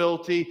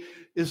possibility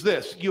is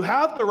this. You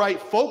have the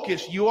right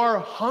focus. You are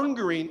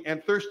hungering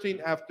and thirsting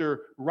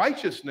after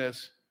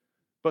righteousness,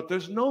 but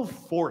there's no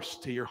force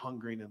to your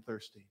hungering and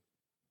thirsting.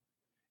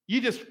 You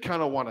just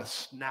kind of want to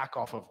snack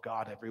off of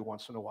God every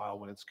once in a while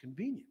when it's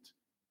convenient.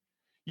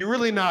 You're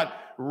really not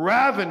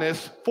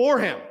ravenous for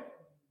him.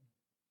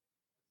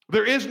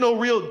 There is no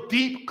real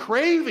deep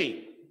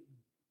craving,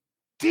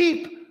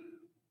 deep,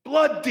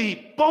 blood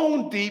deep,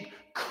 bone deep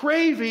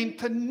craving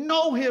to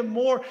know him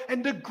more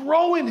and to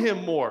grow in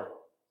him more.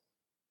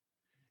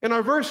 And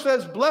our verse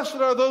says, blessed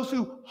are those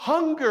who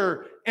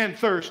hunger and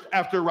thirst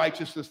after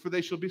righteousness, for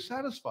they shall be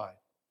satisfied.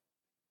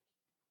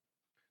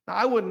 Now,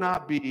 I would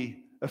not be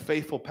a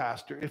faithful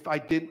pastor if I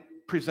didn't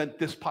present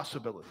this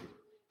possibility.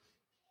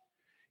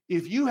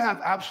 If you have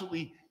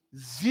absolutely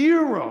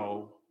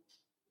zero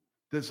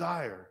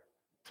desire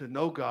to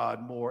know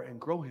God more and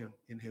grow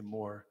in him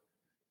more,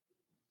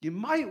 you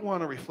might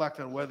want to reflect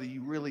on whether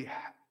you really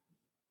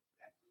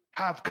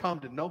have come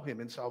to know him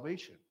in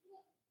salvation.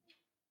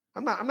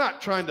 I'm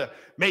not trying to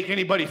make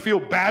anybody feel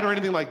bad or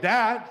anything like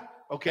that,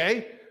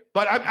 okay?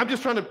 But I'm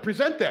just trying to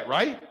present that,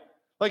 right?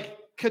 Like,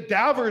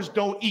 cadavers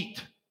don't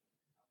eat.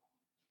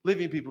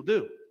 Living people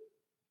do.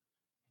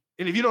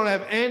 And if you don't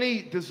have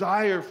any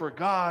desire for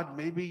God,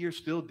 maybe you're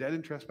still dead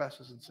in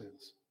trespasses and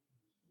sins.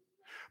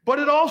 But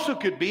it also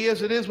could be,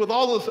 as it is with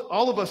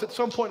all of us at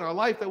some point in our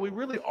life, that we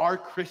really are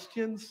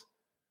Christians,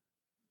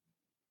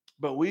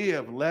 but we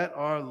have let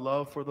our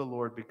love for the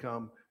Lord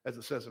become, as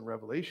it says in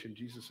Revelation,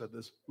 Jesus said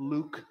this,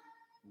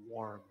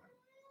 lukewarm.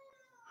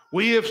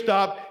 We have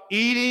stopped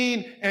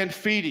eating and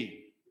feeding.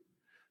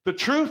 The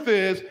truth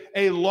is,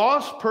 a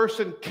lost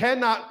person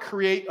cannot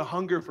create a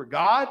hunger for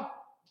God,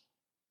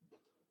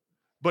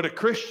 but a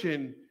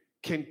Christian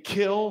can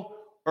kill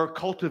or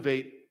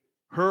cultivate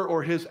her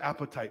or his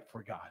appetite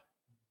for God.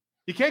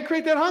 You can't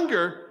create that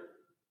hunger,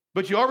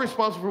 but you are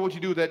responsible for what you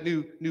do with that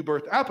new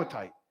birth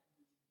appetite.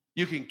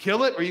 You can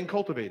kill it or you can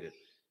cultivate it.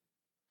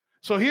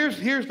 So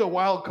here's the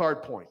wild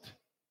card point.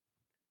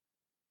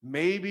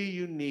 Maybe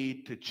you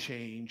need to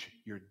change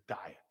your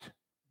diet.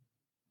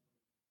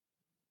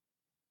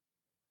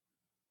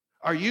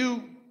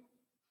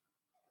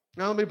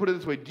 Now let me put it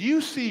this way. Do you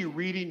see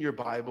reading your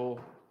Bible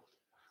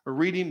or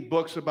reading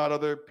books about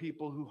other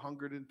people who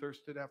hungered and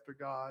thirsted after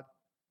God?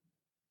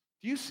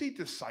 Do you see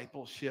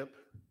discipleship,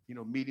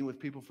 meeting with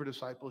people for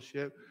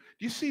discipleship?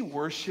 Do you see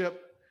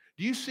worship?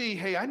 Do you see,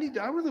 hey, I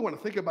really want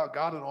to think about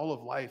God in all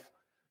of life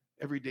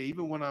every day,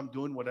 even when I'm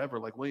doing whatever,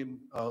 like William,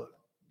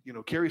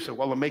 Carey said,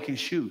 while I'm making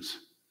shoes.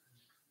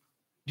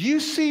 Do you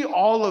see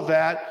all of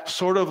that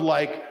sort of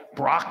like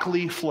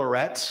broccoli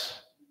florets?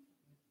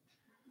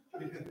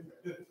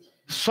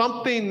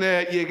 Something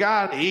that you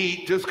got to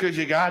eat just because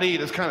you got to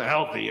eat is kind of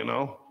healthy,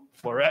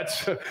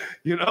 Florets,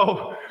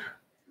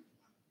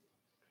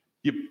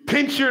 You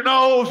pinch your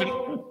nose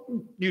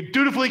and you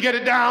dutifully get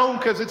it down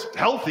because it's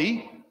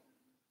healthy.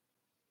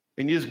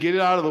 And you just get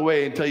it out of the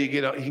way until you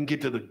can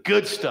get to the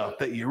good stuff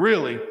that you're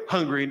really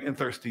hungry and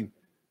thirsting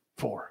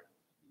for.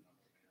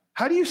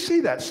 How do you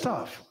see that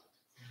stuff?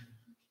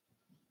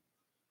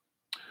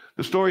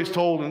 The story is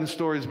told, and this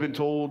story has been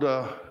told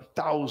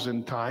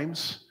 1,000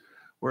 times,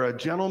 where a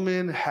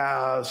gentleman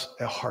has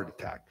a heart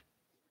attack.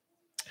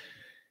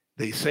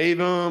 They save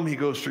him. He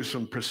goes through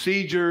some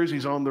procedures.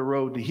 He's on the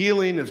road to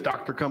healing. His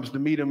doctor comes to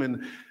meet him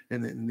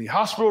in the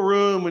hospital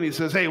room, and he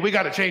says, hey, we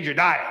got to change your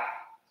diet.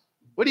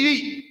 What do you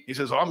eat? He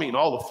says, I'm eating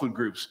all the food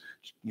groups,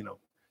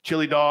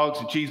 chili dogs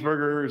and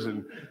cheeseburgers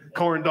and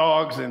corn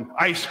dogs and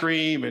ice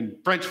cream and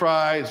French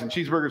fries and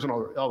cheeseburgers and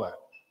all that.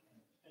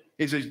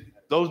 He says,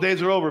 those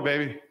days are over,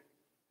 baby.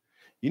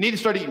 You need to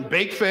start eating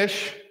baked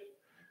fish,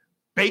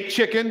 baked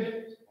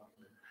chicken,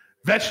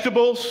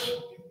 vegetables,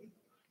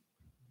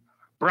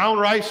 brown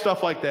rice,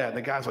 stuff like that. And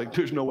the guy's like,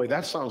 there's no way.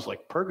 That sounds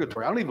like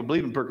purgatory. I don't even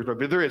believe in purgatory,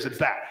 but there is. It's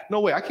that.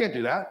 No way. I can't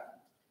do that.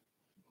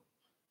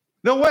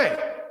 No way.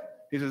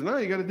 He says, no,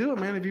 you got to do it,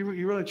 man, if you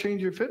really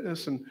change your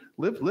fitness and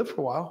live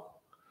for a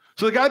while.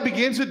 So the guy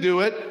begins to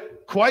do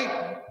it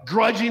quite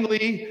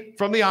grudgingly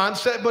from the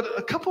onset, but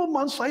a couple of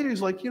months later,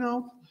 he's like,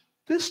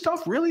 this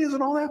stuff really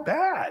isn't all that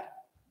bad.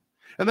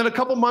 And then a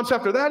couple of months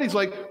after that, he's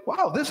like,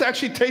 wow, this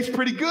actually tastes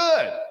pretty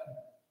good.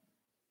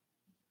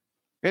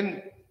 And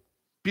a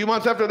few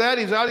months after that,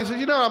 he's out. He says,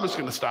 I'm just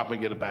going to stop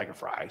and get a bag of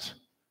fries.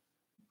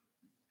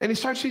 And he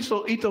starts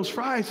to eat those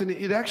fries, and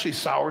it actually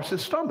sours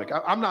his stomach.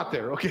 I'm not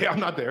there, okay? I'm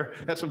not there.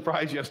 Had some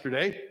fries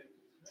yesterday.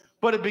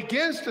 But it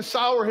begins to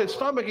sour his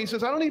stomach. He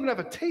says, I don't even have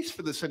a taste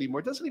for this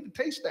anymore. It doesn't even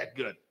taste that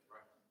good.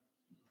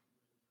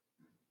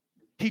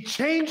 He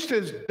changed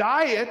his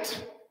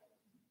diet,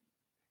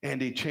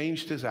 and he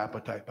changed his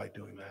appetite by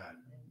doing that.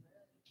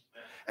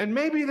 And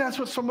maybe that's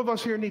what some of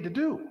us here need to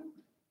do.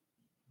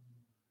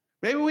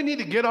 Maybe we need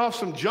to get off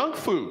some junk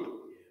food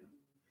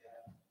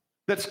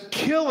that's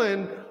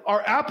killing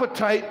our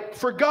appetite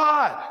for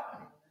God.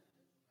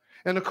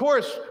 And of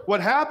course, what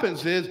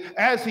happens is,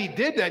 as he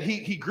did that,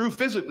 he grew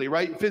physically,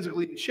 right?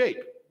 Physically in shape.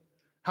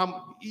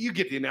 You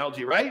get the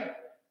analogy, right?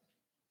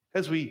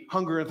 As we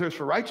hunger and thirst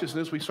for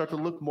righteousness, we start to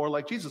look more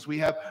like Jesus. We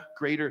have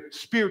greater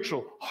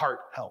spiritual heart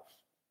health.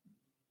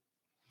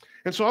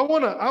 And so I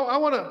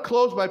want to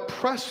close by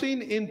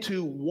pressing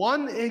into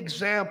one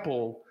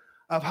example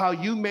of how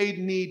you may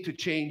need to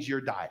change your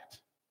diet.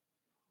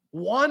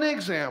 One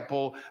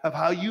example of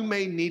how you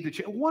may need to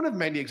change. One of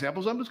many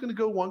examples. I'm just going to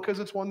go one because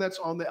it's one that's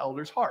on the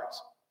elders'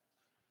 hearts.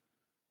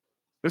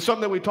 It's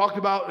something that we talked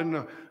about,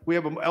 and we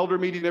have an elder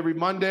meeting every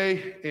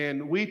Monday,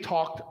 and we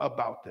talked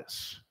about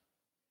this.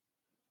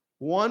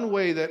 One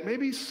way that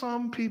maybe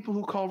some people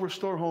who call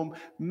Restore Home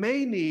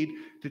may need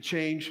to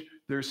change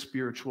their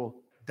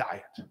spiritual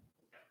diet.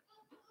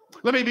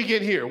 Let me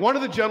begin here. One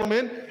of the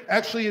gentlemen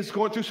actually is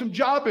going through some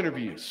job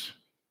interviews.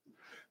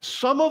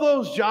 Some of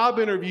those job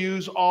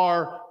interviews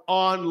are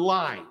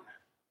online.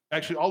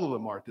 Actually, all of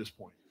them are at this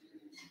point.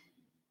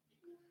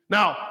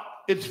 Now,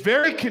 it's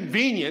very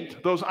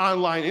convenient, those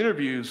online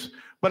interviews,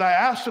 but I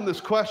asked him this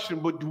question,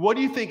 but what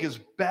do you think is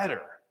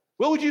better?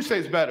 What would you say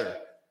is better?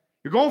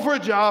 You're going for a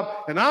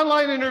job, an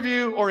online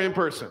interview, or in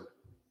person?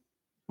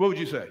 What would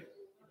you say?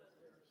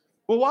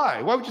 Well,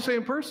 why? Why would you say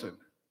in person?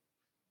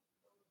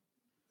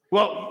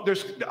 Well,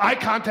 there's eye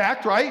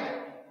contact, right?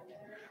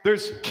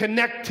 There's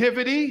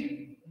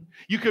connectivity.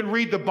 You can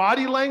read the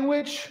body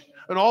language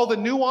and all the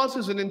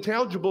nuances and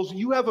intangibles.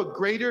 You have a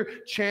greater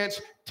chance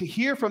to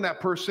hear from that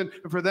person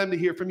and for them to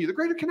hear from you. The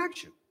greater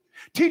connection.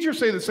 Teachers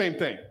say the same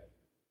thing.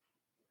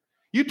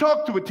 You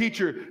talk to a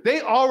teacher,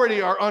 they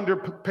already are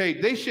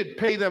underpaid. They should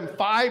pay them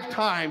 5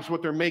 times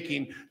what they're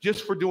making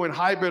just for doing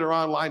hybrid or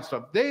online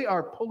stuff. They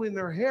are pulling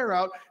their hair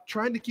out,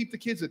 trying to keep the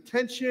kids'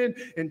 attention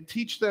and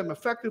teach them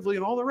effectively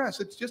and all the rest.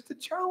 It's just a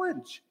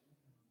challenge.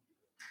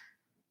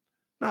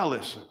 Now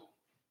listen,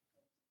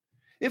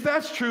 if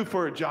that's true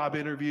for a job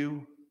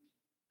interview,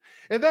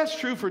 if that's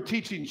true for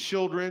teaching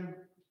children,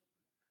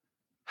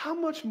 how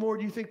much more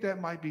do you think that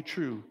might be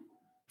true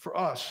for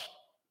us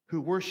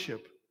who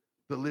worship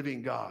the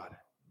living God,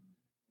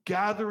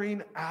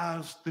 gathering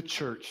as the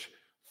church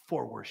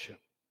for worship.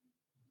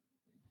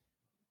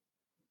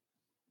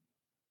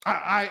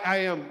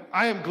 I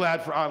am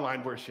glad for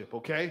online worship,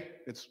 okay?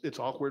 It's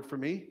awkward for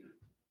me.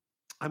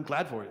 I'm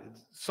glad for it.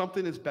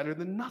 Something is better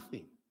than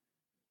nothing.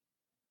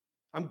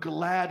 I'm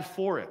glad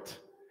for it.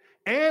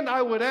 And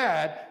I would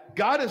add,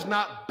 God is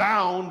not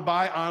bound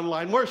by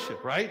online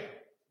worship, right?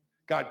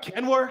 God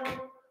can work,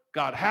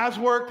 God has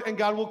worked, and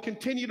God will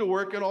continue to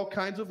work in all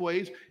kinds of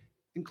ways,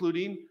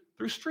 including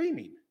through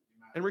streaming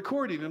and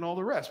recording and all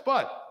the rest.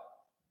 But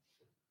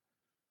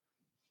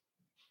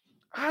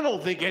I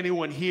don't think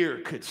anyone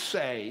here could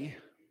say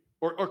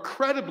or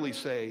credibly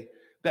say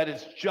that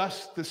it's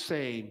just the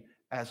same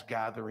as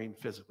gathering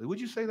physically.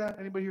 Would you say that?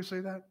 Anybody here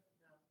say that?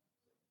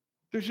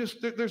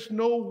 There's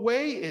no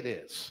way it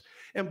is.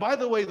 And by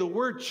the way, the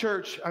word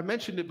church, I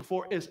mentioned it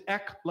before, is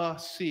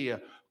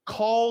ekklesia,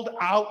 called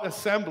out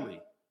assembly.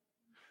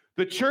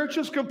 The church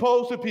is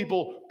composed of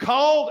people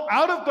called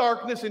out of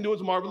darkness into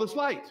its marvelous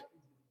light.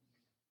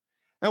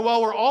 And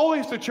while we're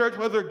always the church,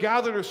 whether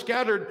gathered or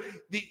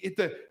scattered,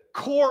 the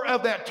core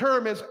of that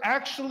term is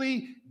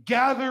actually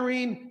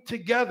gathering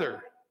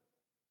together.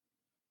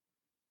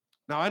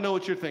 Now, I know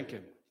what you're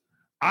thinking.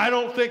 I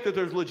don't think that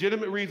there's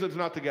legitimate reasons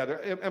not to gather.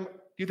 Do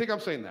you think I'm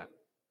saying that?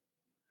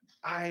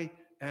 I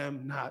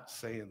am not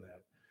saying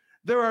that.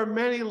 There are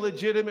many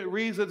legitimate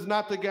reasons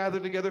not to gather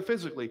together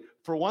physically.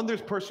 For one,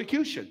 there's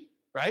persecution,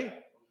 right?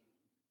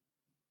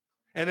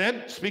 And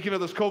then, speaking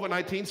of this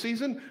COVID-19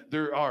 season,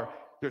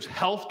 there's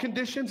health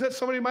conditions that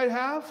somebody might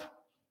have.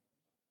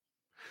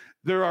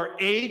 There are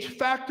age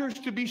factors,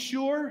 to be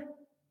sure.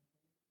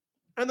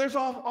 And there's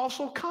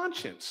also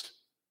conscience.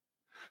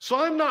 So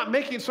I'm not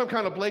making some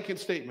kind of blanket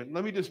statement.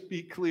 Let me just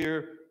be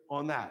clear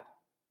on that.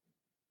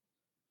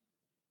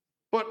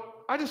 But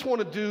I just want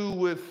to do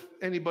with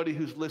anybody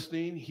who's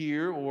listening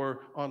here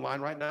or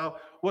online right now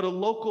what a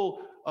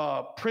local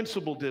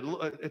principal did,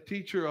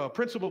 a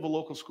principal of a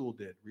local school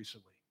did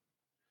recently.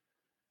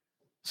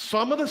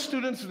 Some of the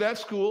students at that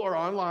school are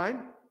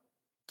online.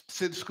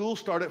 Since school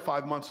started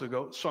 5 months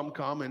ago, some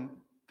come and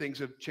things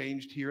have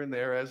changed here and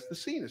there as the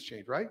scene has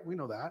changed, right? We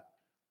know that.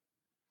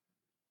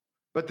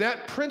 But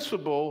that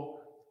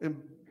principal,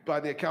 by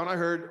the account I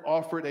heard,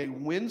 offered a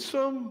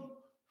winsome,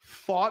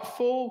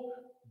 thoughtful,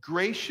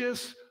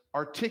 gracious,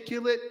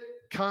 articulate,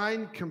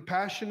 kind,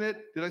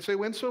 compassionate, did I say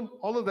winsome?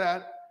 All of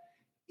that,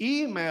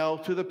 email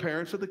to the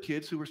parents of the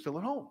kids who were still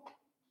at home.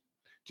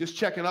 Just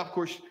checking up. Of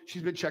course,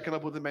 she's been checking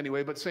up with them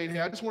anyway, but saying, hey,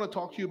 I just want to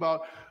talk to you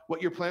about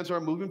what your plans are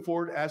moving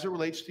forward as it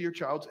relates to your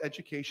child's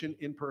education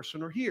in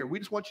person or here. We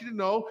just want you to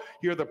know,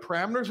 here are the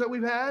parameters that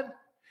we've had.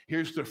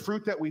 Here's the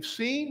fruit that we've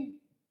seen.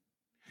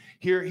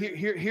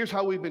 Here's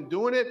how we've been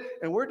doing it.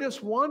 And we're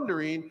just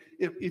wondering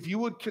if you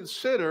would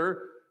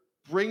consider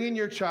bringing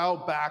your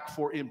child back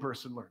for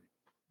in-person learning.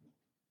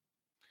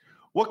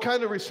 What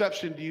kind of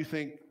reception do you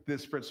think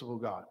this principal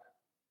got?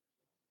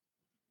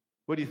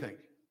 What do you think?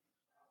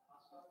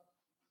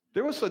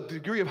 There was a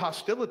degree of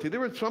hostility. There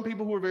were some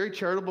people who were very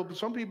charitable, but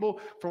some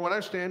people, from what I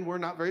understand, were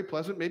not very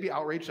pleasant, maybe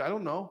outraged. I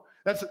don't know.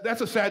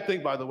 That's a sad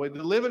thing, by the way,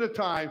 to live in a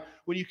time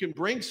when you can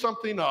bring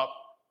something up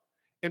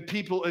and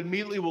people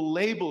immediately will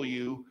label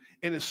you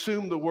and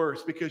assume the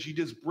worst because you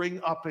just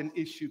bring up an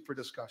issue for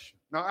discussion.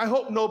 Now, I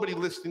hope nobody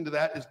listening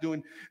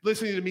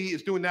to me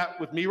is doing that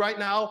with me right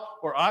now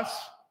or us.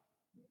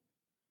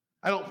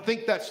 I don't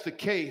think that's the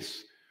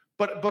case,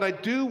 but I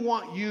do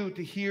want you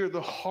to hear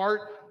the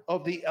heart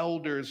of the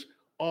elders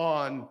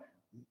on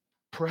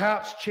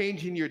perhaps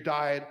changing your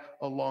diet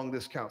along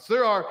this count. So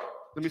there are,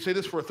 let me say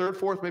this for a third,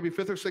 fourth, maybe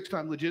fifth or sixth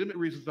time, legitimate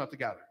reasons not to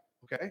gather,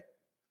 okay?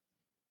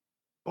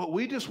 But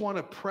we just want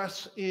to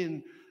press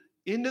into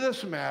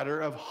this matter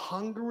of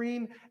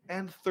hungering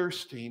and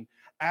thirsting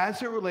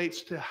as it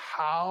relates to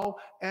how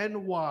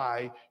and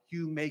why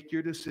you make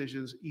your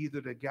decisions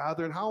either to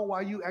gather and how and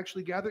why you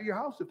actually gather at your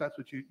house if that's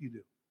what you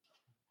do.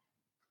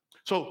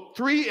 So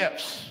 3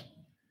 ifs.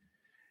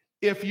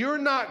 If you're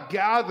not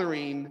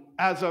gathering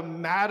as a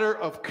matter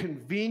of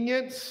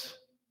convenience,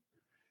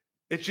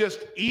 it's just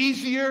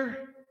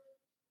easier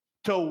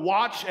to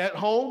watch at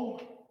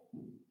home,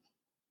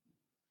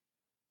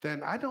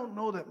 then I don't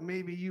know that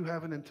maybe you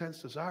have an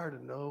intense desire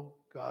to know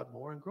God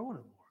more and grow in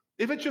Him more.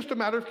 If it's just a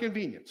matter of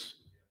convenience.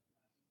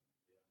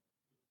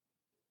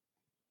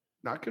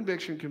 Not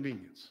conviction,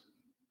 convenience.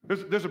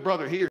 There's a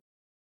brother here.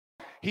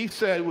 He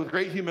said with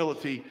great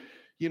humility,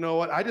 you know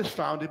what, I just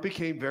found it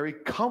became very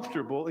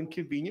comfortable and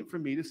convenient for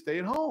me to stay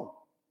at home.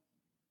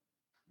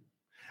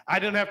 I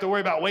didn't have to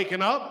worry about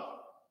waking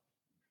up,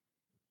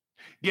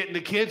 getting the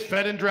kids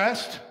fed and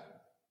dressed.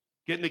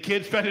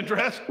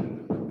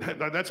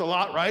 That's a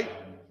lot, right?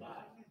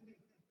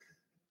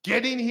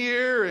 Getting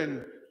here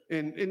and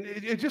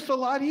it's just a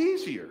lot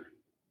easier.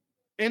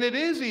 And it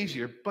is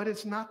easier, but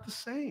it's not the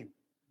same.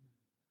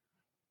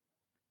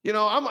 You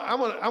know,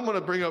 I'm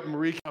gonna bring up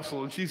Marie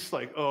Kessel, and she's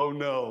like, oh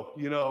no,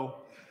 you know.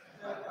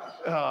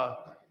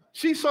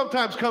 She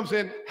sometimes comes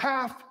in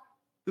half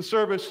the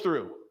service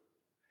through.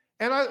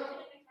 And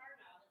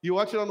you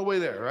watch it on the way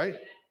there, right?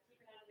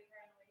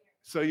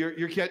 So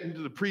you're getting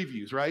to the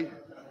previews, right?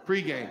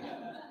 Pre-game.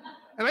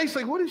 And I used to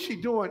think, what is she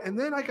doing? And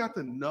then I got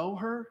to know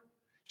her.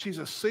 She's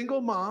a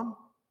single mom.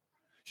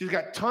 She's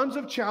got tons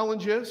of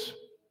challenges.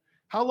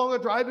 How long a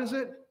drive is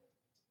it?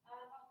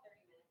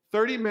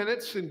 30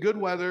 minutes in good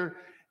weather.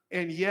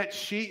 And yet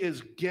she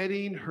is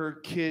getting her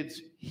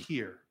kids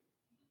here.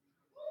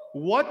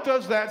 What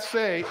does that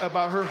say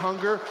about her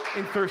hunger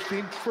and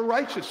thirsting for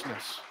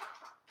righteousness?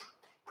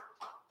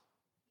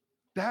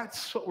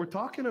 That's what we're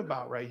talking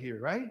about right here,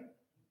 right?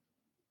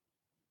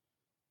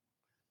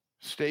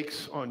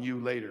 Steaks on you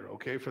later,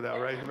 okay, for that,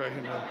 right?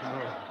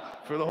 No.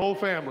 For the whole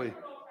family,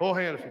 whole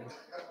handful.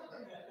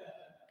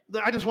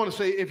 I just want to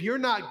say, if you're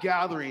not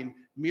gathering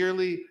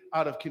merely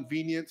out of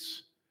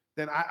convenience,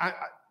 then I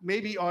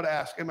maybe ought to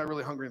ask, am I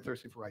really hungry and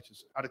thirsty for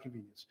righteousness out of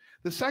convenience?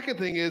 The second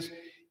thing is,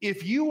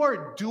 if you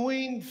are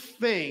doing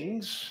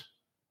things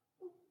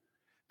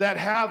that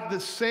have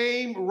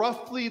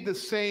roughly the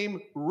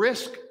same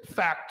risk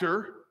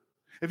factor,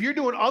 if you're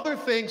doing other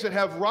things that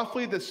have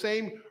roughly the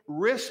same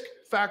risk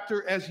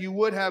factor as you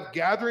would have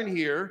gathering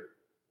here,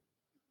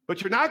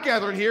 but you're not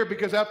gathering here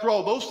because, after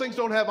all, those things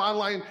don't have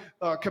online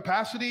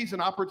capacities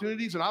and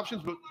opportunities and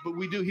options, but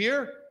we do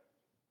here,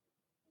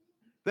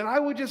 then I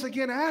would just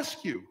again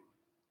ask you,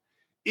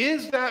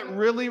 is that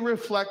really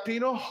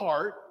reflecting a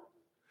heart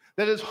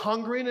that is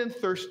hungering and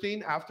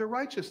thirsting after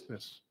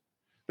righteousness?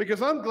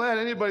 Because I'm glad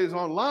anybody's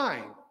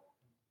online,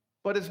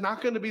 but it's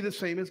not going to be the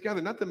same as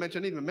gathering. Not to mention,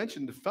 I didn't even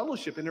mention the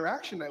fellowship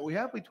interaction that we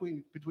have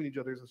between each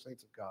other as the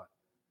saints of God.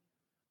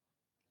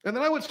 And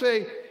then I would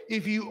say,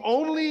 if you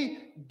only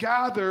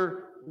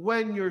gather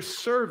when you're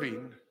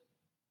serving,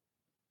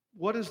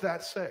 what does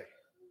that say?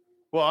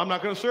 Well, I'm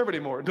not going to serve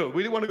anymore. No,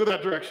 we didn't want to go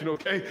that direction,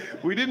 okay?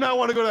 We did not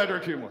want to go that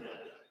direction anymore.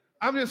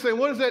 I'm just saying,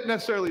 what does that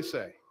necessarily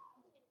say?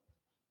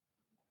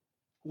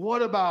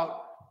 What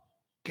about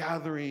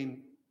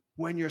gathering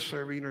when you're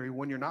serving or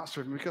when you're not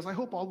serving? Because I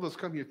hope all of us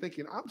come here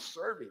thinking, I'm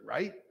serving,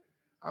 right?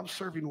 I'm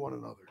serving one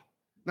another.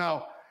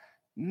 Now,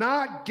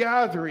 not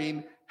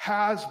gathering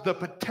has the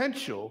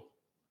potential.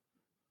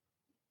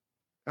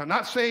 I'm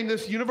not saying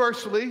this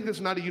universally. This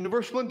is not a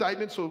universal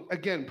indictment. So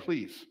again,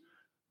 please,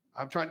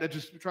 I'm trying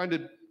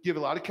to give a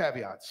lot of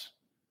caveats.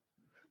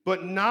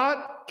 But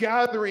not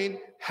gathering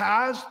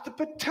has the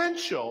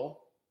potential,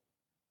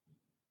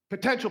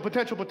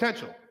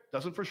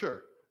 doesn't for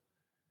sure,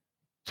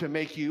 to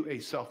make you a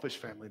selfish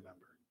family member.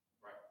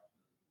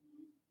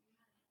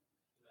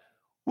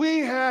 We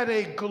had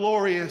a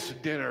glorious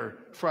dinner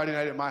Friday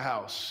night at my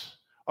house.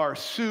 Our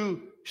sous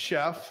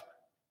chef,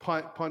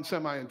 pun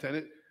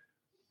semi-intended,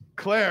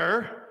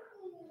 Claire,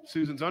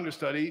 Susan's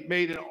understudy,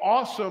 made an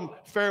awesome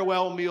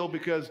farewell meal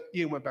because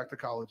Ian went back to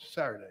college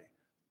Saturday.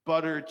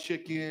 Butter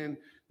chicken,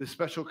 this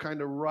special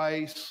kind of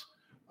rice,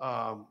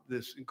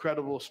 this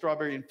incredible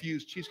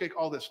strawberry-infused cheesecake,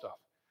 all this stuff.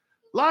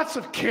 Lots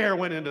of care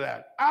went into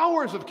that.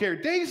 Hours of care,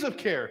 days of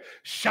care,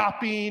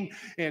 shopping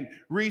and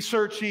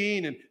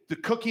researching and the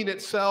cooking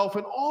itself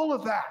and all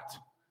of that.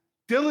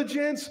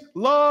 Diligence,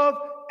 love,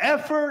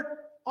 effort,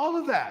 all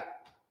of that.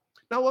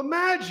 Now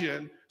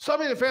imagine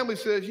somebody in the family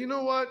says, you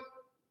know what?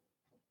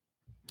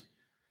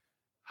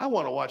 I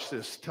want to watch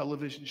this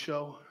television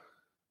show.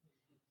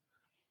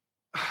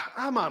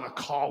 I'm on a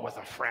call with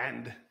a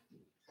friend.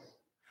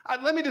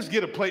 Let me just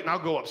get a plate and I'll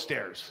go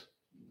upstairs.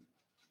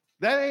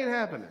 That ain't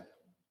happening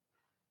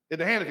in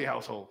the Hannity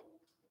household.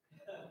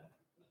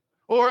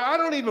 Or I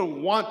don't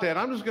even want that.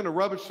 I'm just going to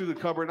rummage through the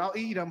cupboard and I'll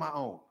eat on my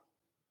own.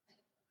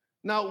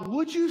 Now,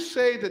 would you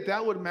say that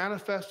that would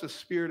manifest a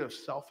spirit of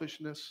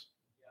selfishness?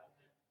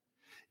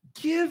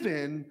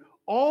 Given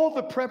all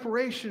the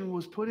preparation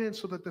was put in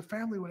so that the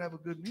family would have a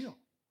good meal.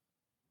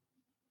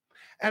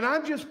 And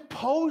I'm just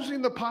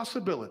posing the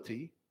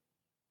possibility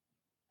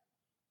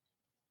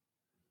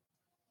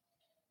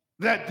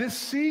that this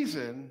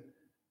season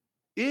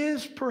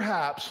is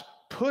perhaps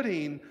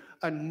putting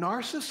a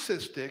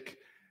narcissistic,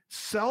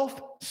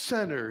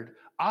 self-centered,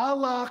 a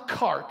la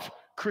carte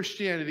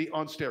Christianity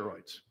on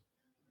steroids.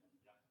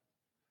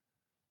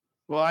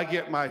 Well, I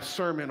get my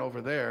sermon over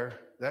there.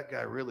 That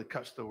guy really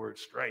cuts the word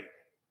straight.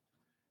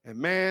 And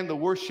man, the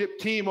worship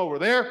team over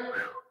there,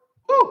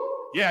 whoo,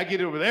 yeah, I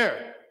get it over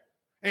there.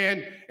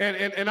 And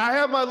I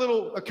have my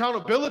little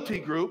accountability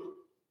group.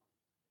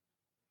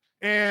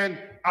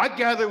 And I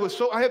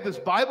have this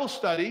Bible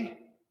study.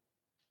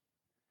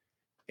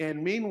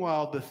 And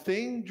meanwhile, the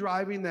thing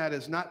driving that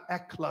is not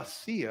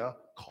ecclesia,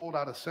 called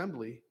out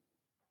assembly.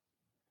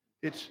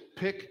 It's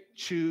pick,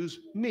 choose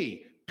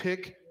me.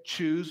 Pick,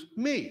 choose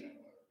me.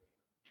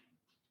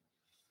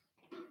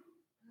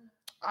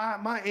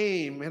 My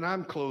aim, and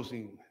I'm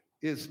closing,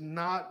 is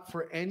not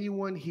for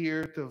anyone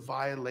here to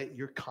violate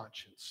your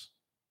conscience.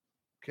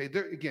 Okay,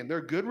 there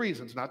are good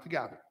reasons not to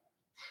gather.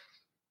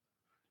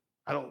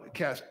 I don't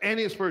cast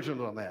any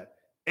aspersions on that.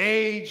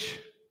 Age,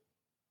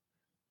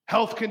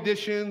 health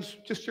conditions,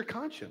 just your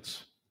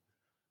conscience.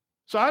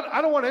 So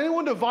I don't want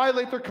anyone to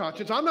violate their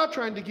conscience. I'm not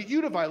trying to get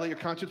you to violate your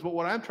conscience, but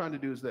what I'm trying to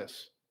do is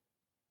this.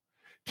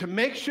 To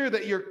make sure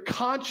that your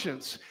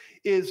conscience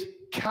is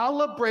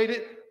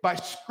calibrated by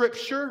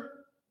Scripture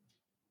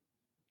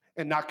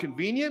and not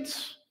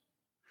convenience,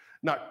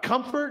 not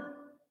comfort,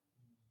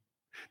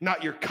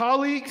 not your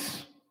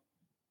colleagues,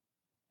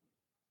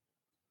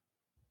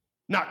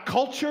 not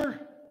culture,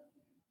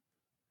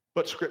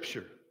 but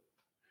Scripture.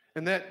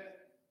 And that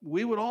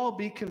we would all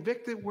be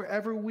convicted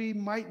wherever we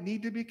might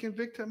need to be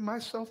convicted,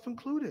 myself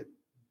included.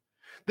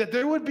 That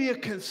there would be a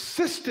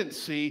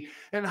consistency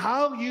in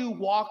how you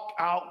walk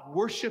out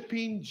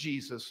worshiping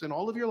Jesus in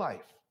all of your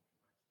life.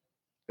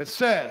 That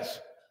says,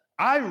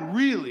 I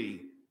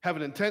really have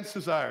an intense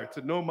desire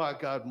to know my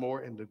God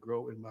more and to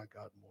grow in my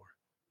God more.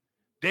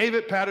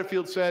 David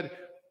Patterfield said,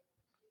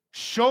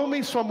 show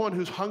me someone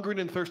who's hungering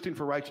and thirsting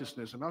for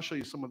righteousness, and I'll show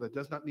you someone that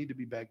does not need to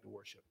be begged to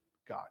worship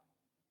God.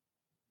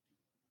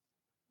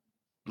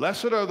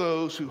 Blessed are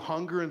those who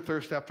hunger and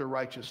thirst after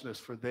righteousness,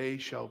 for they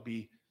shall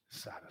be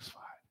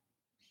satisfied.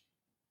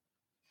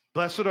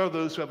 Blessed are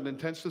those who have an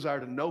intense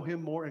desire to know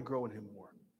him more and grow in him more.